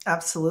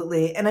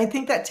 Absolutely. And I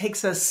think that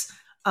takes us,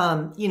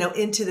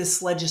 into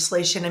this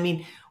legislation. I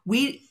mean,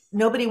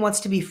 nobody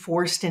wants to be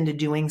forced into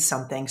doing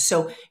something.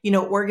 So,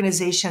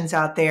 organizations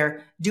out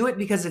there do it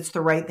because it's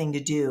the right thing to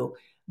do.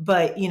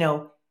 But,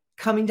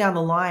 coming down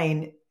the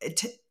line,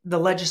 the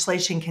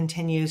legislation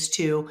continues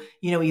to,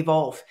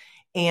 evolve.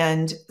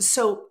 And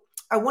so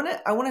I want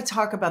to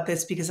talk about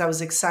this because I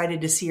was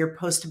excited to see your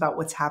post about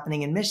what's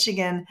happening in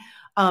Michigan.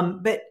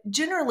 But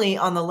generally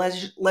on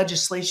the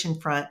legislation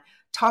front,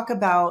 talk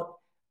about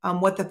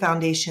what the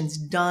foundation's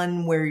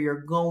done, where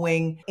you're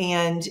going,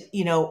 and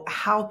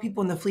how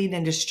people in the fleet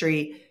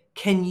industry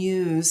can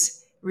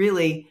use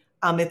really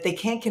If they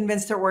can't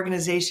convince their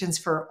organizations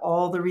for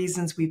all the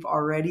reasons we've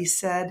already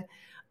said,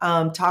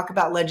 talk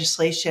about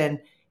legislation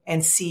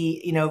and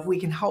see, if we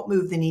can help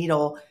move the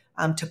needle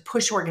to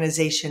push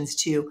organizations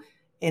to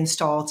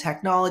install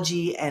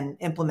technology and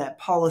implement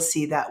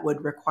policy that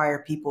would require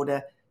people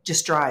to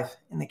just drive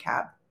in the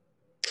cab.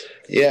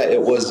 Yeah,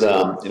 it was,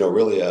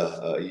 really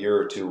a year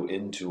or two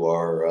into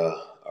our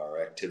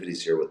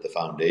activities here with the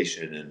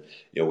foundation,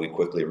 and we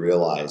quickly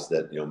realized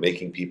that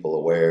making people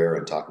aware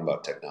and talking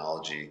about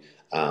technology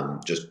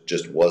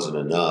just wasn't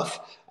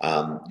enough.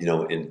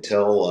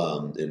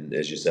 Until, and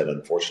as you said,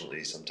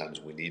 unfortunately,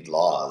 sometimes we need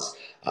laws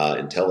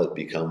until it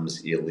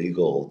becomes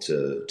illegal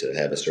to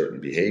have a certain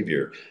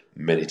behavior.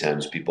 Many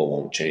times people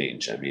won't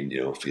change. I mean,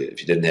 if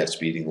you didn't have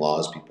speeding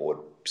laws,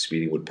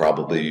 speeding would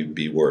probably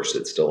be worse.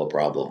 It's still a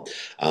problem.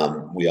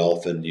 We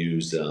often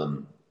use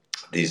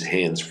these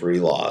hands-free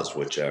laws,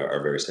 which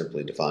are very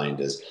simply defined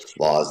as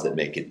laws that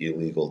make it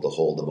illegal to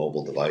hold a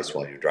mobile device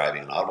while you're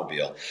driving an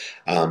automobile.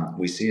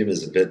 We see them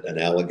as a bit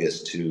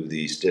analogous to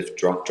the stiff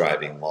drunk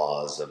driving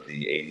laws of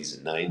the 80s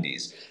and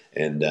 90s.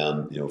 And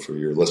for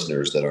your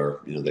listeners that are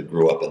that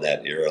grew up in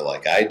that era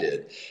like I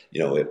did,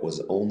 it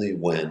was only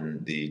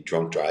when the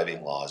drunk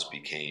driving laws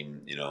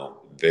became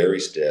very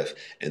stiff,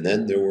 and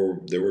then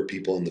there were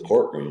people in the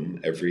courtroom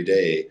every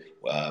day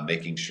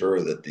making sure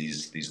that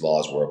these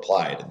laws were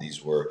applied, and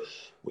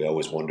we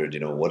always wondered,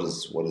 what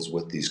is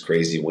with these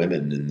crazy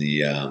women in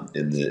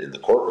the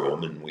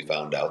courtroom, and we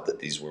found out that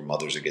these were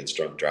Mothers Against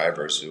Drunk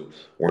Drivers who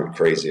weren't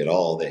crazy at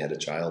all. They had a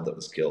child that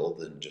was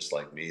killed, and just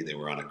like me, they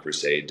were on a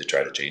crusade to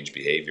try to change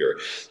behavior.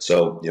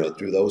 So,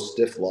 through those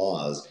stiff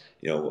laws,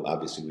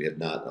 obviously we have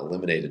not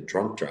eliminated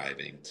drunk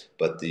driving,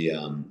 but the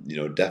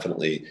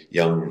definitely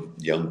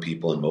young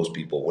people and most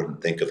people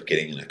wouldn't think of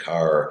getting in a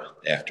car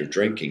after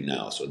drinking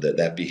now. So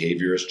that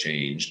behavior has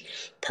changed,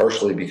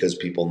 partially because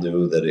people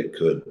knew that it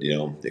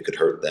could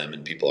hurt them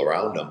and people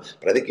around them.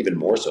 But I think even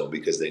more so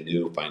because they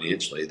knew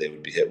financially they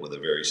would be hit with a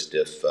very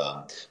stiff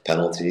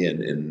penalty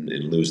and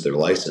lose their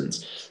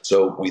license.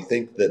 So we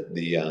think that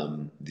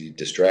the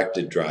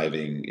distracted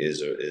driving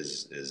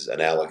is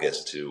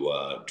analogous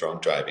to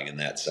drunk driving in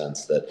that sense.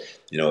 That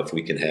if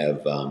we can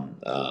have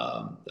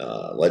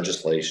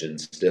legislation,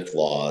 stiff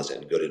laws,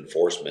 and good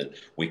enforcement,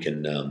 we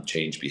can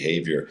change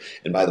behavior.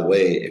 And by the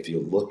way, if you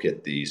look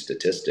at the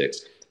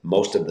statistics,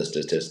 most of the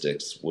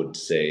statistics would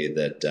say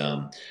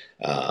that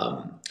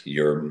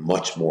you're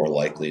much more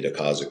likely to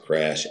cause a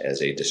crash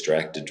as a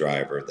distracted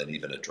driver than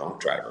even a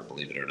drunk driver,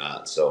 believe it or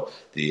not. So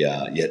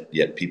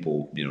yet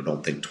people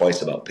don't think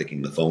twice about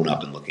picking the phone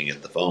up and looking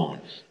at the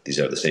phone. These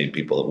are the same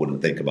people that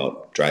wouldn't think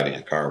about driving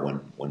a car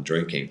when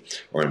drinking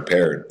or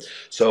impaired.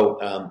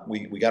 So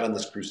we got on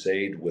this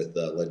crusade with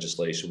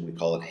legislation. We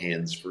call it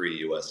Hands-Free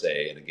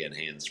USA, and again,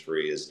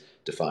 hands-free is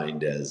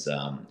defined as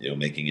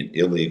making it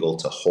illegal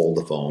to hold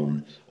a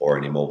phone or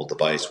any mobile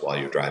device while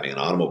you're driving an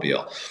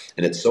automobile.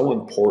 And it's so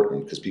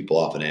important because people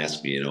often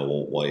ask me,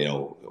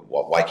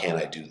 why can't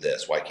I do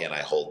this? Why can't I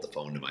hold the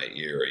phone to my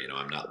ear?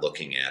 I'm not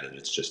looking at it.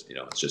 It's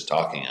just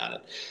talking on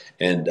it.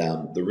 And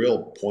the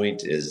real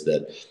point is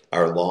that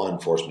our law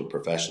enforcement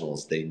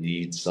professionals, they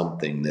need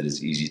something that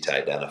is easy to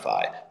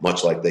identify,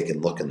 much like they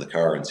can look in the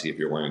car and see if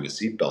you're wearing a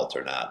seatbelt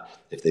or not.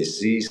 If they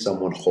see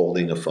someone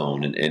holding a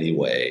phone in any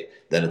way,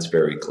 then it's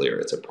very clear.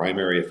 It's a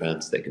primary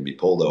offense. They can be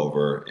pulled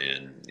over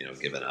and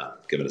given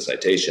a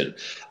citation.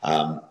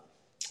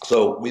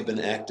 So we've been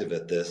active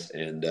at this,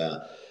 and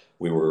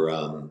we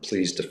were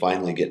pleased to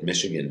finally get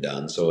Michigan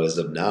done. So as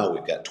of now,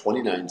 we've got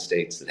 29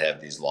 states that have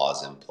these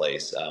laws in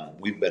place.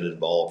 We've been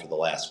involved for the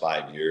last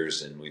 5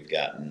 years, and we've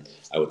gotten,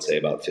 I would say,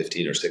 about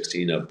 15 or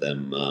 16 of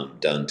them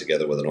done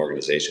together with an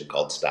organization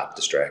called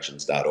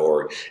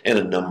StopDistractions.org and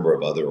a number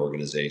of other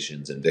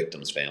organizations and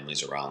victims'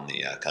 families around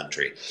the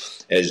country.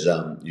 As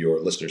your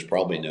listeners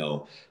probably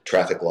know,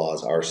 traffic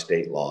laws are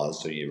state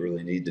laws, so you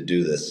really need to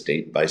do this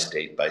state by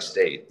state by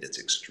state. It's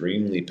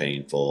extremely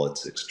painful.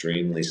 It's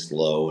extremely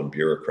slow and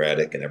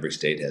bureaucratic, and every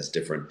state has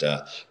different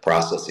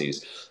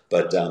processes.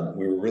 But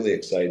we were really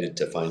excited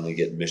to finally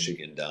get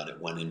Michigan done. It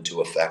went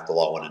into effect, the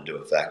law went into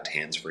effect,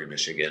 Hands-Free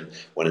Michigan,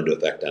 went into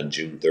effect on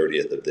June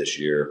 30th of this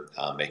year,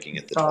 making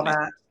it the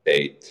 20th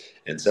state.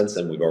 And since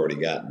then, we've already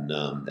gotten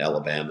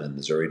Alabama and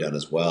Missouri done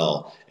as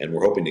well. And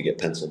we're hoping to get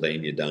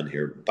Pennsylvania done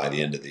here by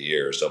the end of the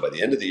year. So by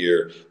the end of the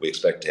year, we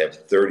expect to have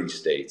 30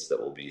 states that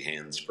will be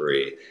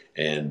hands-free.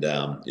 And,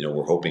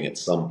 we're hoping at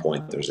some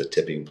point there's a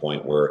tipping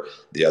point where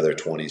the other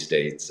 20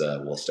 states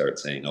will start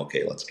saying,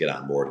 okay, let's get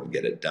on board and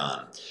get it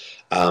done.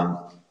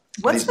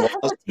 What's the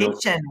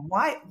hesitation?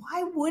 Why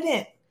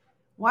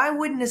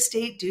wouldn't a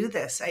state do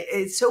this?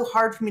 It's so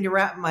hard for me to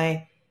wrap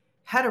my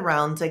head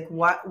around. Like,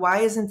 why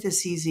isn't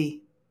this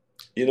easy?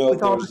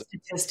 With all the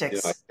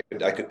statistics,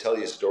 I could tell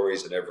you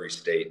stories in every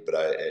state, but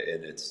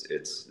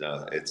it's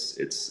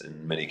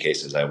in many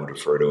cases I would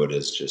refer to it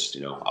as just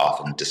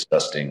often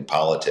disgusting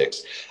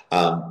politics.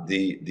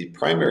 The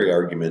primary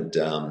argument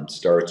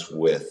starts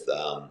with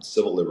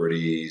civil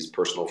liberties,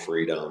 personal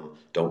freedom.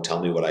 Don't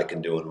tell me what I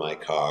can do in my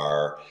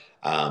car.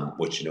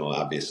 which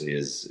obviously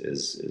is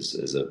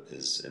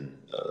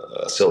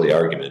a silly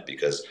argument,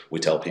 because we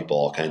tell people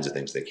all kinds of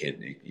things.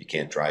 You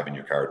can't drive in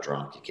your car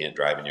drunk, you can't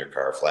drive in your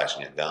car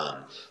flashing a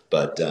gun.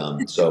 But Yeah.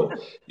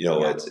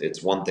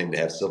 it's one thing to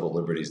have civil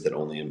liberties that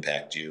only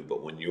impact you,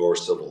 but when your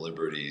civil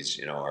liberties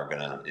are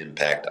going to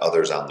impact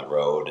others on the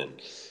road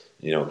and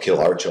kill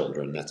our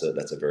children, that's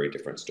a very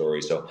different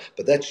story. So,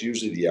 but that's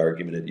usually the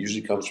argument. It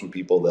usually comes from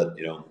people that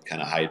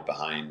kind of hide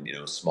behind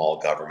small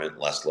government,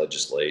 less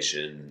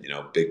legislation,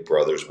 big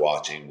brothers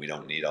watching. We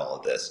don't need all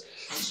of this.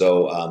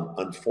 So,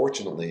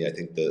 unfortunately, I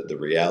think the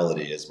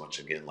reality is, much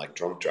again like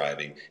drunk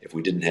driving, if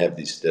we didn't have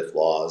these stiff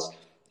laws,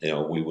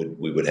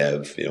 we would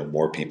have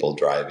more people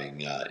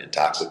driving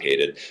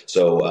intoxicated.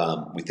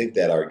 So we think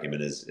that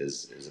argument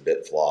is a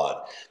bit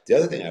flawed. The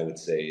other thing I would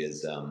say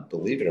is,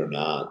 believe it or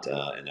not,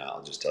 and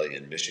I'll just tell you,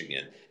 in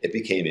Michigan, it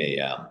became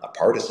a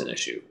partisan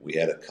issue. We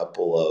had a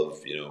couple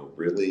of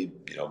really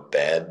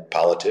bad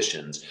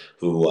politicians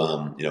who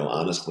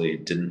honestly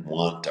didn't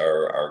want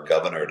our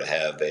governor to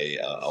have a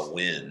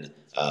win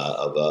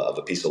of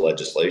a piece of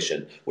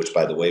legislation, which,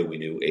 by the way, we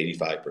knew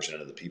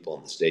 85% of the people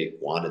in the state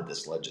wanted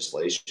this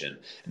legislation.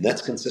 And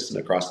that's consistent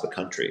across the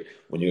country.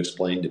 When you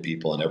explain to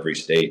people in every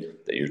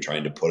state that you're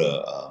trying to put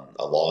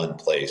a law in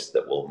place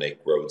that will make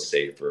roads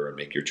safer and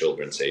make your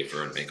children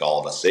safer and make all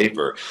of us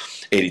safer,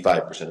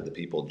 85% of the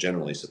people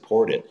generally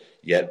support it.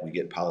 Yet we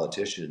get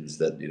politicians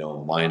that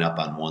line up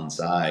on one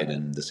side,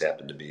 and this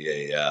happened to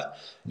be a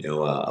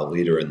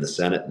leader in the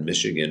Senate in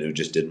Michigan who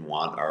just didn't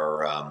want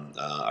our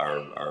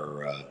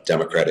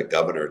Democratic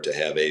governor to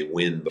have a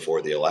win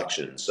before the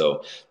election.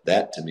 So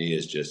that, to me,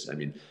 is just,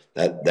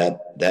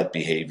 that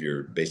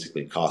behavior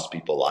basically cost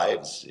people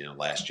lives,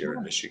 last year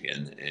in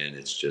Michigan, and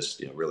it's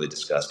just really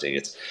disgusting.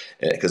 It's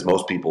because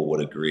most people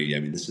would agree.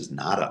 This is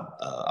not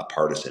a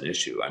partisan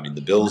issue.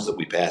 The bills that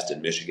we passed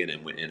in Michigan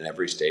and in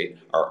every state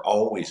are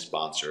always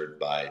sponsored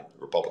by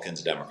Republicans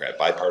and Democrats.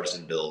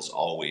 Bipartisan bills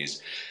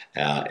always,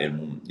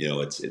 and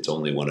it's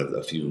only one of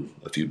a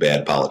few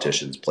bad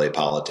politicians play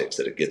politics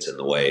that it gets in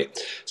the way.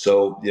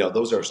 So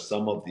those are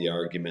some of the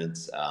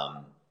arguments.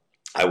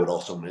 I would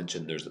also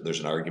mention there's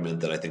an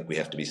argument that I think we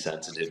have to be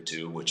sensitive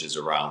to, which is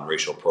around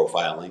racial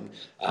profiling.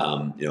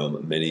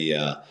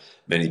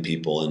 Many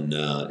people in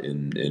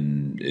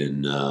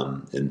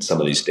some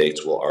of these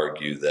states will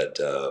argue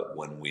that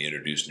when we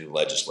introduce new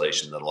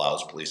legislation that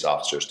allows police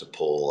officers to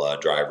pull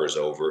drivers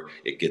over,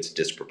 it gets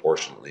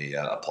disproportionately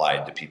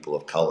applied to people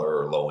of color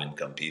or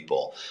low-income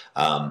people.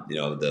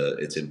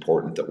 It's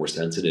important that we're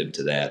sensitive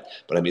to that.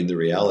 But the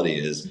reality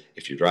is,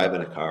 if you drive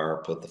in a car,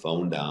 put the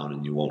phone down,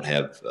 and you won't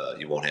have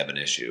an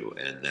issue,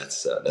 and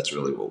that's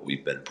really what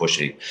we've been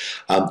pushing.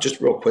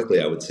 Just real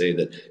quickly, I would say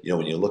that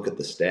when you look at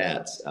the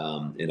stats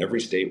in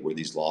every state where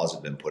these laws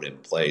have been put in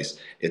place,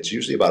 it's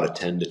usually about a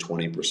 10 to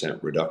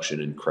 20% reduction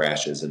in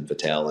crashes and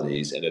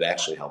fatalities, and it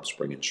actually helps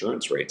bring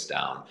insurance rates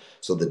down.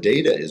 So the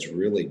data is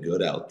really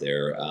good out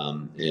there,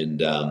 and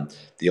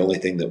the only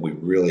thing that we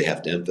really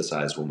have to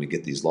emphasize when we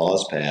get these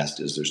laws passed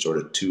is there's sort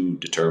of two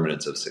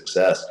determinants of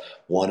success.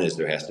 One is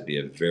there has to be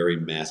a very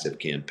massive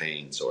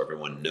campaign so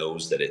everyone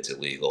knows that it's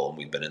illegal, and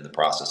we've been in the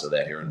process of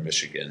that here in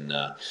Michigan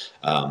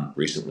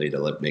recently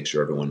to make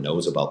sure everyone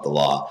knows about the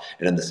law.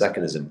 And then the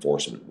second is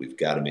enforcement. We've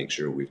got to make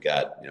sure we've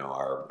got,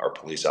 our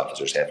police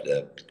officers have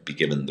to be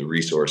given the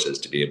resources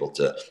to be able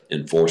to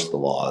enforce the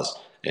laws.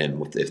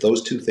 And if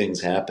those two things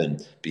happen,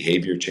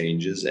 behavior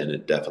changes, and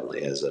it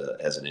definitely has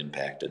an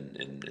impact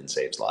and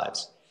saves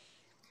lives.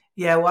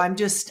 Yeah, well, I'm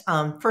just,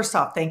 first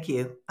off, thank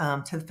you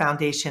to the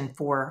foundation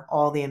for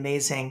all the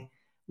amazing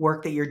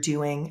work that you're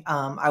doing.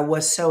 I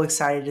was so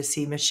excited to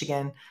see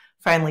Michigan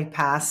finally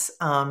pass.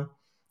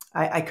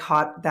 I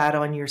caught that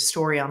on your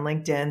story on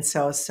LinkedIn,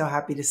 so I was so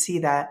happy to see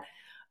that.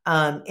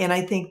 And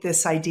I think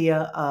this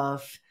idea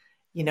of,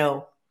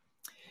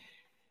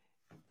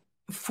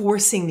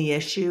 forcing the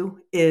issue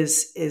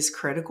is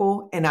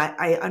critical. And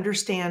I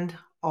understand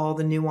all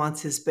the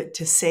nuances, but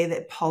to say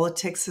that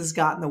politics has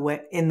gotten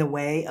in the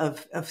way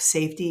of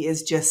safety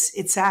is just,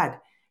 it's sad,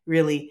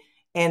 really.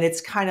 And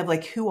it's kind of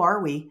like, who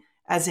are we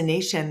as a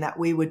nation that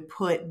we would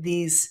put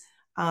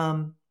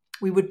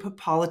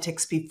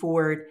politics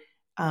before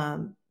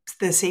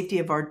the safety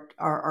of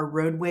our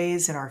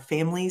roadways and our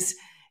families?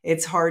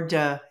 It's hard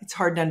to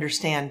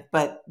understand,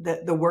 but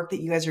the work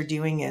that you guys are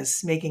doing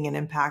is making an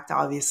impact,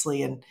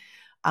 obviously. And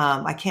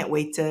I can't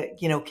wait to,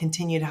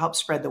 continue to help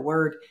spread the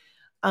word.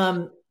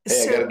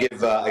 Hey,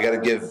 I gotta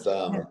give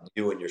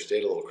you and your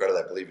state a little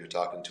credit. I believe you're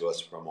talking to us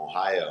from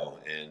Ohio,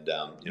 and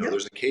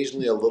there's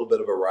occasionally a little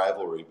bit of a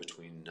rivalry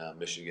between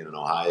Michigan and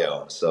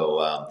Ohio.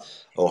 So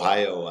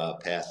Ohio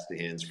passed the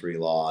hands-free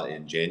law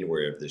in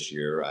January of this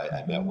year.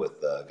 I met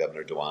with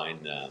Governor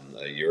DeWine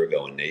a year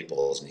ago in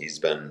Naples, and he's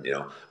been,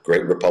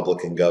 great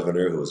Republican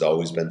governor who has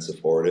always been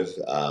supportive.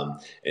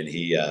 And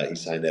he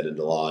signed that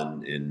into law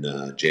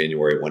in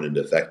January. It went into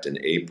effect in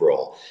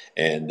April,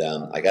 and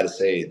I got to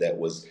say that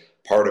was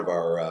part of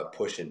our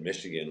push in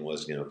Michigan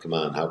was, come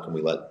on, how can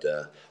we let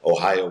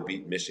Ohio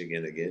beat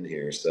Michigan again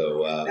here?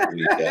 So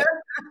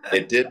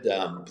it did.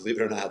 Believe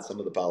it or not, some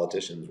of the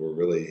politicians were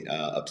really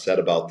upset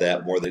about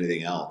that more than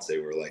anything else. They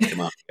were like,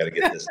 "Come on, we got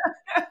to get this."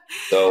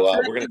 So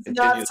That we're going to does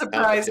continue not the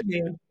surprise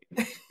competition. me.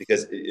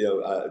 Because,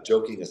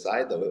 joking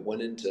aside, though, it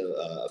went into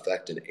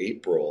effect in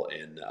April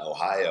in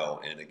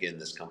Ohio. And again,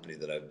 this company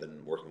that I've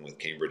been working with,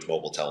 Cambridge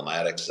Mobile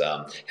Telematics,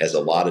 has a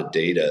lot of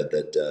data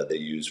that they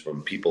use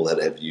from people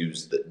that have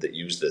used that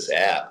use this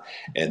app.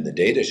 And the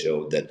data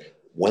showed that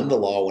when the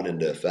law went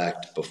into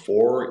effect,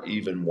 before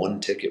even one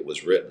ticket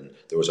was written,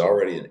 there was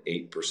already an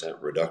 8%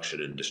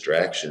 reduction in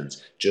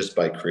distractions just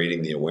by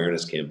creating the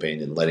awareness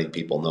campaign and letting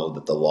people know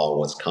that the law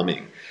was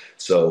coming.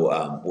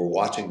 So we're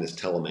watching this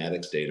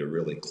telematics data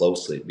really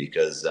closely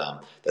because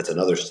that's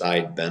another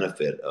side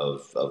benefit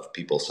of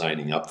people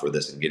signing up for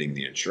this and getting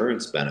the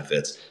insurance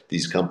benefits.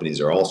 These companies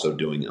are also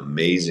doing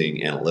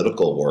amazing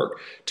analytical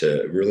work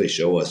to really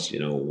show us,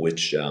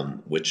 which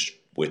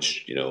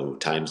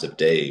times of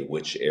day,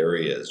 which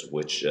areas,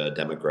 which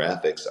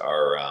demographics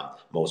are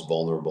most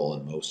vulnerable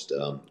and most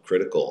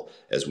critical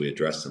as we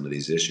address some of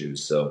these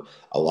issues. So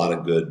a lot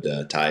of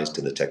good ties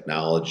to the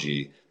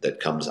technology that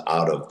comes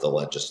out of the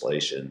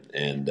legislation.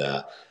 And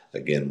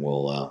again,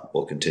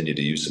 we'll continue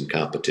to use some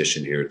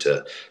competition here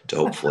to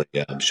hopefully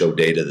show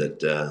data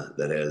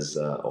that has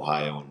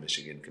Ohio and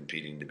Michigan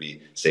competing to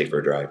be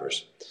safer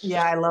drivers.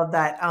 Yeah, I love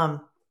that.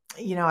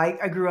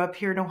 I grew up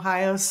here in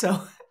Ohio,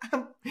 so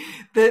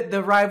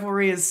the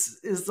rivalry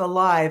is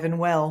alive and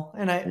well,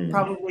 and I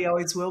probably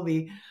always will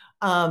be.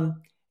 I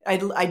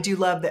do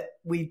love that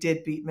we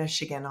did beat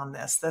Michigan on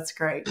this. That's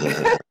great.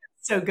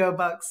 So go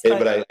Bucks. Hey,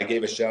 but I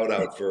gave a shout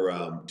out for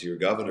to your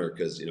governor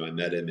because I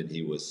met him and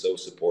he was so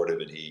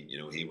supportive, and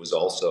he was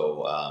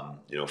also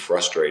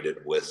frustrated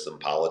with some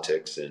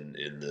politics in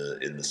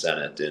the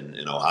Senate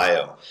in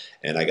Ohio,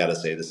 and I got to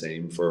say the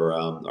same for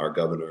our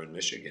governor in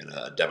Michigan,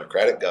 a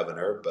Democratic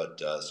governor, but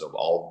so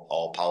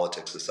all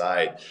politics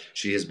aside,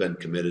 she has been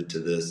committed to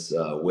this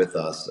with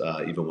us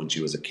even when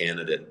she was a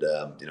candidate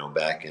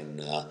back in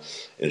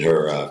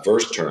her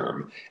first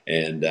term,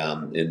 and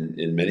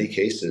in many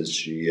cases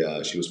she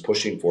was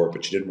pushing for it,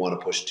 but she didn't want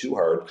to push too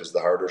hard because the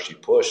harder she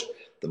pushed,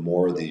 the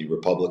more the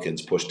Republicans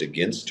pushed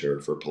against her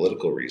for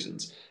political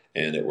reasons.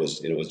 And it was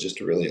just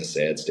really a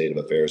sad state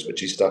of affairs. But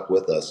she stuck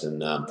with us,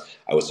 and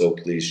I was so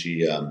pleased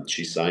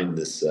she signed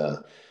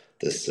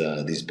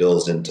these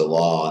bills into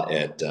law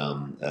at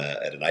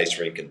an ice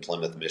rink in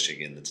Plymouth,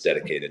 Michigan, that's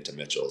dedicated to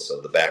Mitchell. So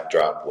the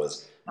backdrop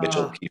was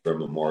Mitchell Kiefer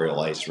Memorial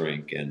Ice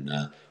Rink, and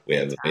we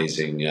have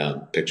amazing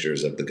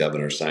pictures of the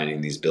governor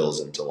signing these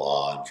bills into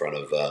law in front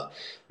of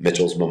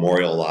Mitchell's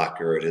memorial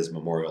locker at his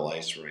memorial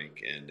ice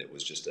rink, and it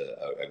was just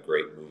a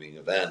great moving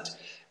event.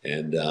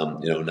 And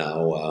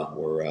now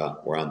we're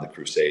on the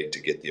crusade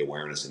to get the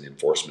awareness and the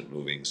enforcement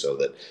moving, so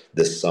that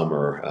this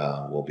summer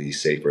will be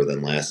safer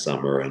than last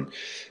summer. And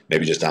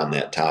maybe just on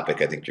that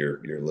topic, I think your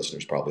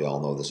listeners probably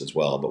all know this as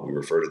well, but we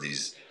refer to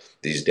these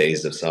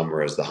days of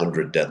summer as the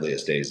 100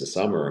 deadliest days of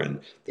summer.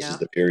 And this is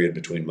the period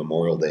between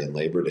Memorial Day and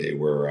Labor Day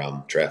where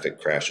traffic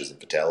crashes and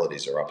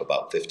fatalities are up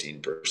about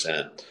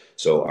 15%.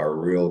 So our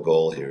real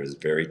goal here is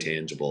very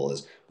tangible,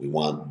 is we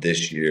want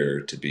this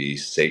year to be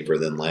safer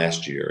than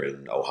last year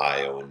in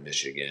Ohio and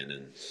Michigan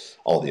and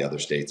all the other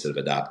states that have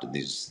adopted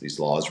these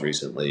laws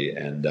recently.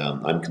 And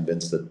I'm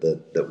convinced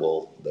that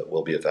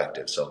will be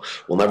effective. So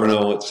we'll never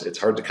know. It's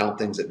hard to count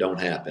things that don't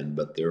happen,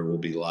 but there will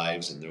be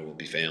lives and there will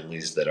be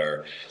families that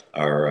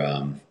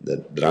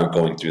that aren't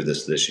going through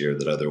this year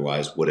that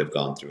otherwise would have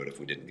gone through it if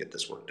we didn't get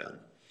this work done.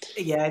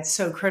 Yeah, it's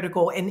so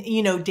critical. And,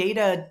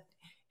 data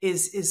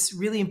is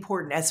really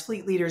important. As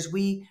fleet leaders,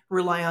 we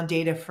rely on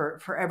data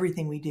for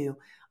everything we do,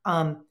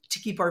 to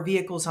keep our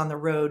vehicles on the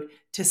road,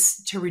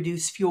 to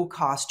reduce fuel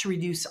costs, to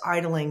reduce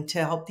idling, to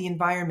help the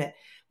environment.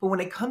 But when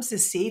it comes to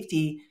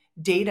safety,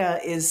 data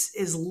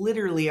is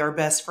literally our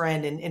best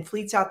friend. And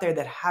fleets out there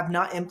that have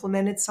not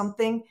implemented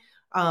something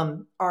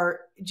are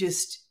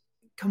just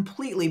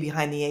completely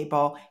behind the 8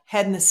 ball,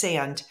 head in the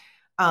sand,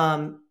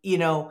 and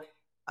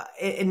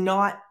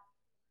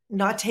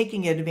not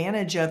taking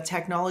advantage of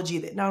technology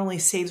that not only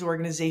saves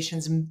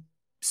organizations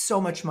so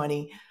much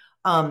money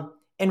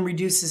and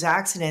reduces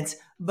accidents,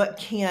 but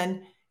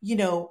can,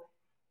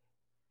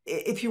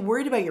 if you're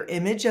worried about your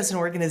image as an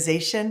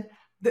organization,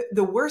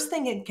 the worst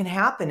thing that can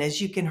happen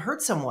is you can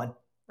hurt someone,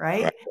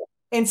 right?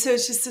 And so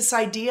it's just this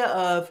idea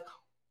of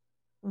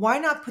why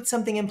not put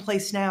something in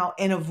place now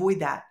and avoid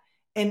that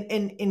and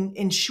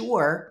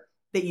ensure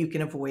that you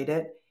can avoid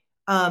it,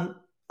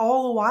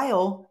 all the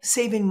while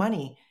saving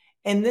money.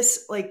 And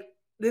this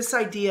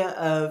idea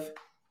of,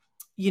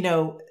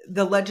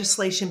 the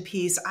legislation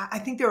piece, I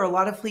think there are a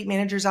lot of fleet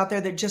managers out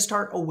there that just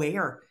aren't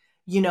aware,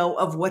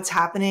 of what's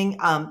happening.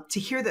 To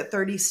hear that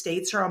 30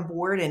 states are on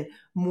board and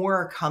more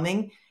are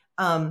coming.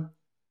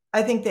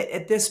 I think that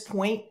at this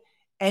point,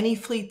 any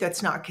fleet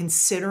that's not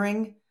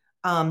considering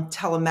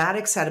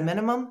telematics at a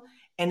minimum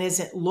and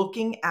isn't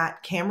looking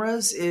at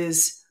cameras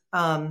is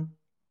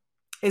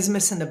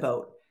missing the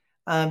boat,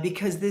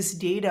 because this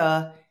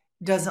data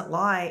doesn't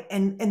lie.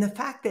 And the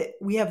fact that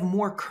we have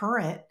more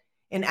current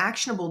and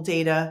actionable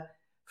data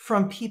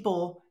from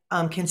people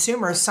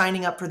consumers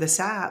signing up for this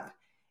app.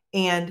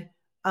 And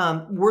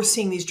we're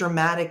seeing these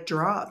dramatic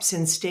drops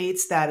in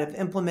states that have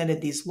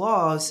implemented these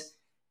laws.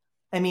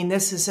 I mean,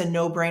 this is a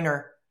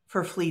no-brainer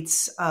for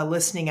fleets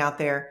listening out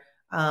there.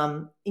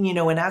 And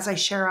as I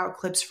share out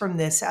clips from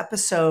this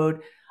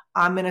episode,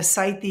 I'm going to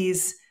cite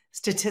these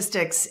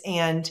statistics,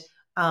 and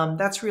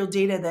that's real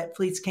data that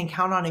fleets can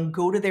count on and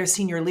go to their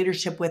senior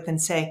leadership with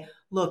and say,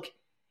 look,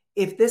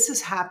 if this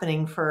is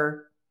happening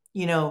for,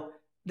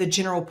 the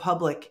general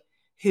public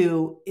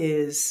who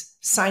is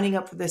signing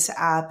up for this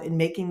app and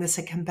making this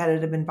a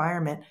competitive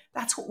environment,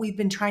 that's what we've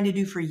been trying to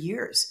do for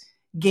years.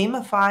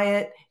 Gamify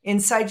it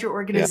inside your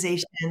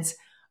organizations.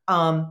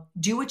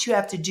 Do what you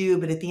have to do,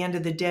 but at the end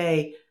of the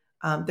day,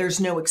 there's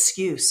no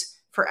excuse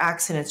for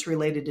accidents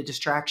related to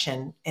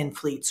distraction in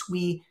fleets.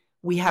 We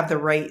have the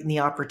right and the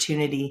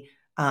opportunity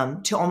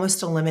to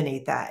almost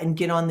eliminate that and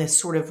get on this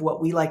sort of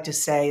what we like to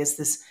say is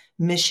this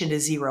mission to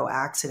zero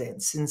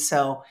accidents. And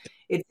so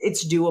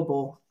it's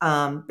doable.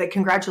 But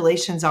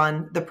congratulations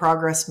on the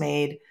progress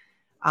made.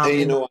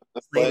 Hey, I'm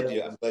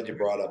glad you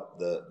brought up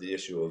the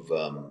issue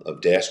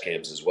of dash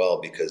cams as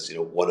well, because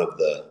one of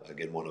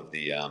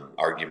the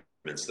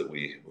arguments that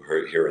we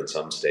hear in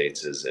some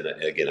states is, and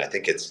again, I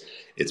think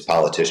it's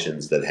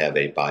politicians that have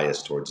a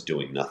bias towards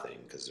doing nothing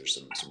because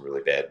there's some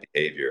really bad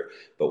behavior.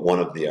 But one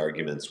of the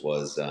arguments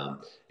was,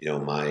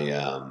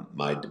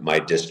 my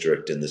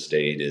district in the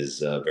state is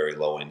very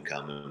low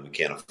income, and we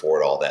can't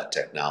afford all that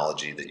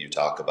technology that you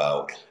talk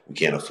about. We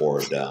can't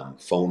afford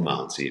phone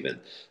mounts even.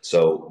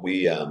 So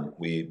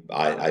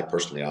I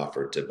personally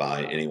offered to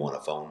buy anyone a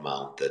phone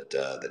mount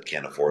that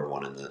can't afford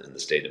one in the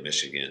state of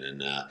Michigan,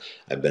 and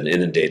I've been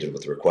inundated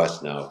with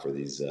requests now for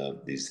these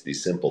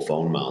simple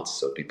phone mounts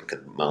so people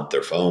can mount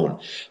their phone.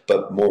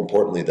 But more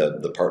importantly,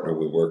 the partner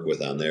we work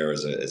with on there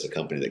is a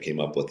company that came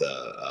up with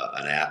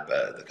an app.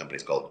 The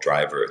company's called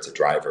Driver. It's a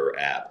driver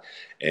app.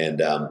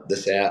 And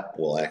this app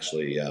will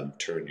actually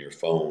turn your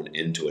phone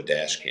into a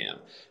dash cam.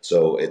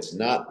 So it's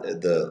not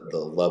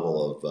the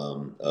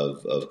level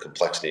of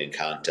complexity and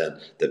content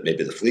that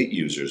maybe the fleet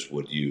users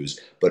would use,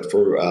 but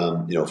for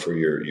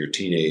your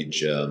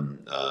teenage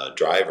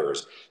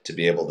drivers to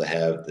be able to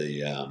have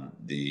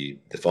the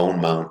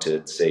phone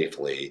mounted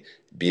safely,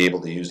 be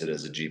able to use it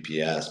as a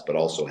GPS, but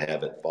also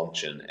have it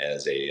function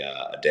as a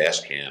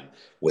dash cam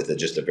with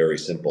just a very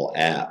simple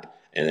app.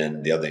 And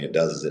then the other thing it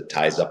does is it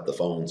ties up the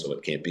phone so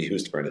it can't be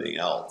used for anything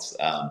else.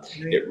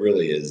 It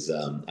really is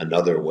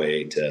another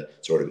way to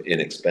sort of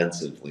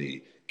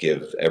inexpensively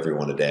give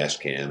everyone a dash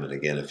cam. And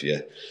again,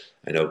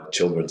 I know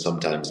children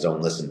sometimes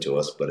don't listen to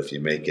us, but if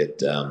you make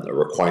it a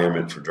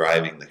requirement for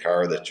driving the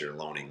car that you're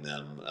loaning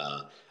them,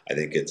 I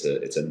think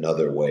it's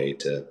another way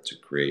to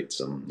create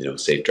some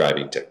safe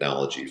driving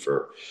technology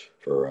for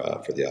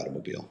the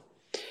automobile.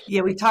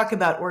 Yeah, we talk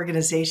about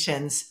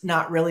organizations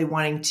not really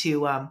wanting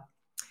to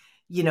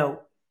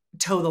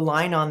toe the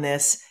line on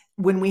this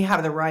when we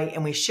have the right,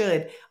 and we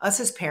should. Us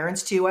as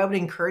parents too, I would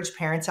encourage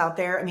parents out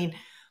there. I mean,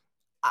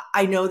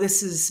 I know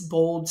this is a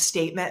bold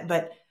statement,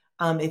 but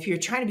if you're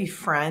trying to be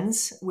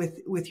friends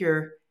with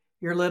your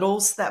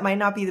littles, that might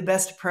not be the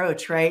best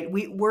approach, right?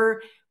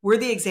 We're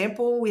the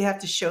example. We have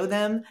to show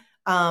them.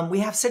 We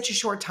have such a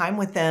short time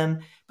with them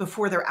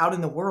before they're out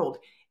in the world.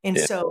 And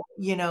so,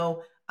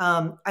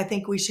 I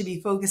think we should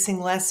be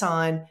focusing less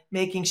on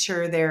making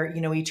sure they're,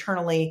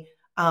 eternally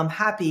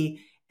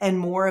happy, and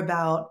more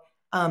about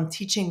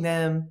teaching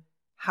them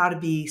how to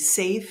be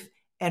safe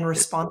and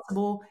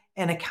responsible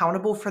and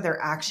accountable for their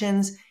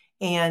actions.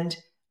 And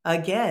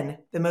again,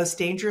 the most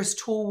dangerous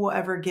tool we'll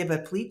ever give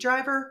a fleet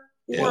driver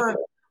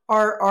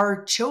or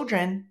our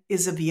children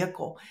is a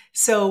vehicle.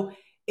 So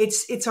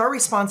it's our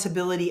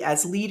responsibility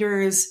as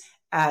leaders,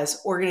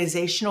 as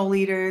organizational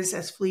leaders,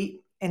 as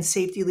fleet and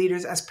safety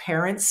leaders, as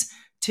parents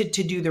to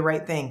do the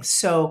right thing.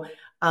 So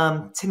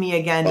to me,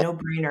 again, no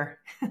brainer.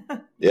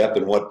 Yep.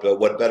 And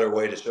what better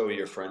way to show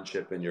your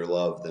friendship and your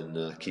love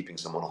than keeping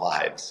someone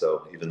alive?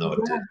 So even though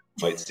it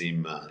might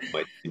seem a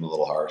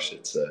little harsh,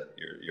 it's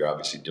you're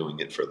obviously doing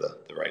it for the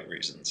right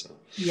reason. So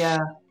yeah,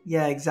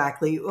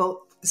 exactly.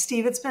 Well,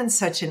 Steve, it's been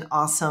such an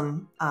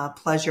awesome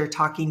pleasure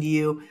talking to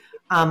you.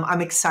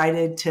 I'm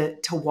excited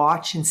to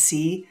watch and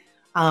see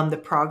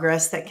the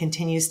progress that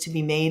continues to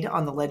be made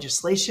on the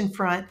legislation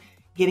front,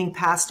 getting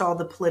past all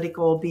the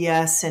political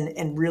BS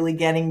and really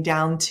getting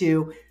down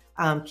to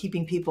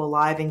keeping people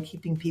alive and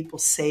keeping people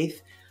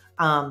safe.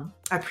 I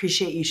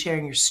appreciate you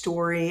sharing your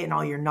story and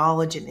all your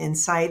knowledge and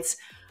insights.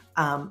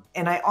 And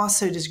I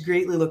also just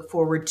greatly look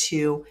forward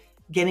to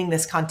getting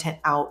this content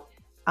out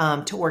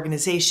to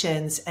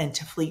organizations and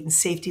to fleet and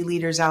safety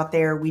leaders out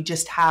there. We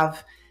just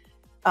have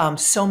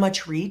so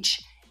much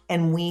reach,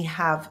 and we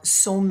have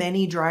so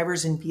many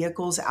drivers and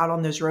vehicles out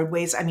on those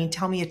roadways. I mean,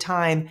 tell me a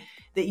time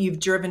that you've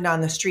driven down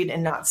the street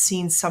and not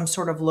seen some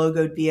sort of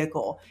logoed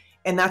vehicle.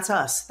 And that's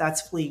us,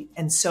 that's fleet.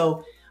 And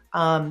so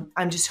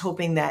I'm just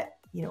hoping that,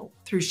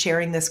 through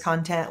sharing this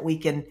content, we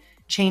can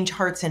change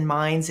hearts and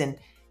minds and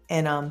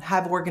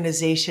have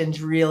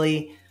organizations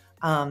really,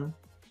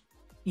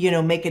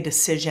 make a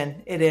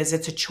decision.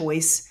 It's a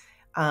choice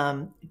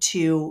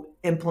to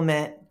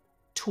implement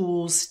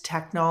tools,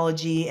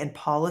 technology, and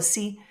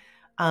policy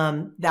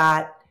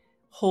that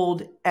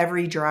hold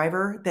every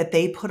driver that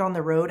they put on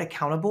the road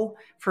accountable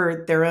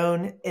for their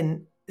own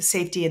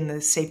safety and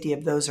the safety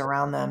of those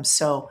around them.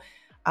 So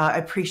I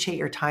appreciate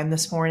your time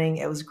this morning.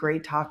 It was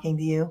great talking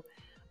to you.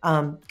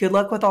 Good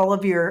luck with all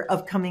of your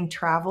upcoming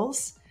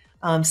travels.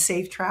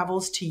 Safe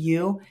travels to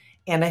you.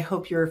 And I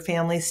hope your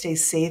family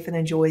stays safe and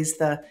enjoys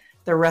the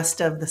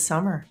rest of the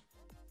summer.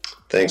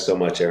 Thanks so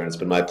much, Erin. It's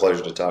been my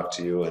pleasure to talk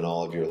to you and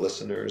all of your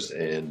listeners.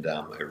 And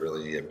I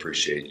really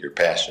appreciate your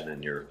passion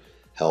and your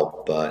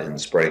help in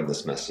spreading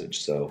this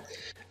message. So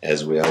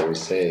as we always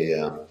say,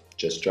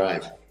 just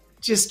drive.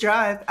 Just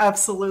drive.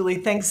 Absolutely.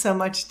 Thanks so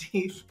much,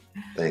 Steve.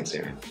 Thanks,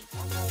 Erin.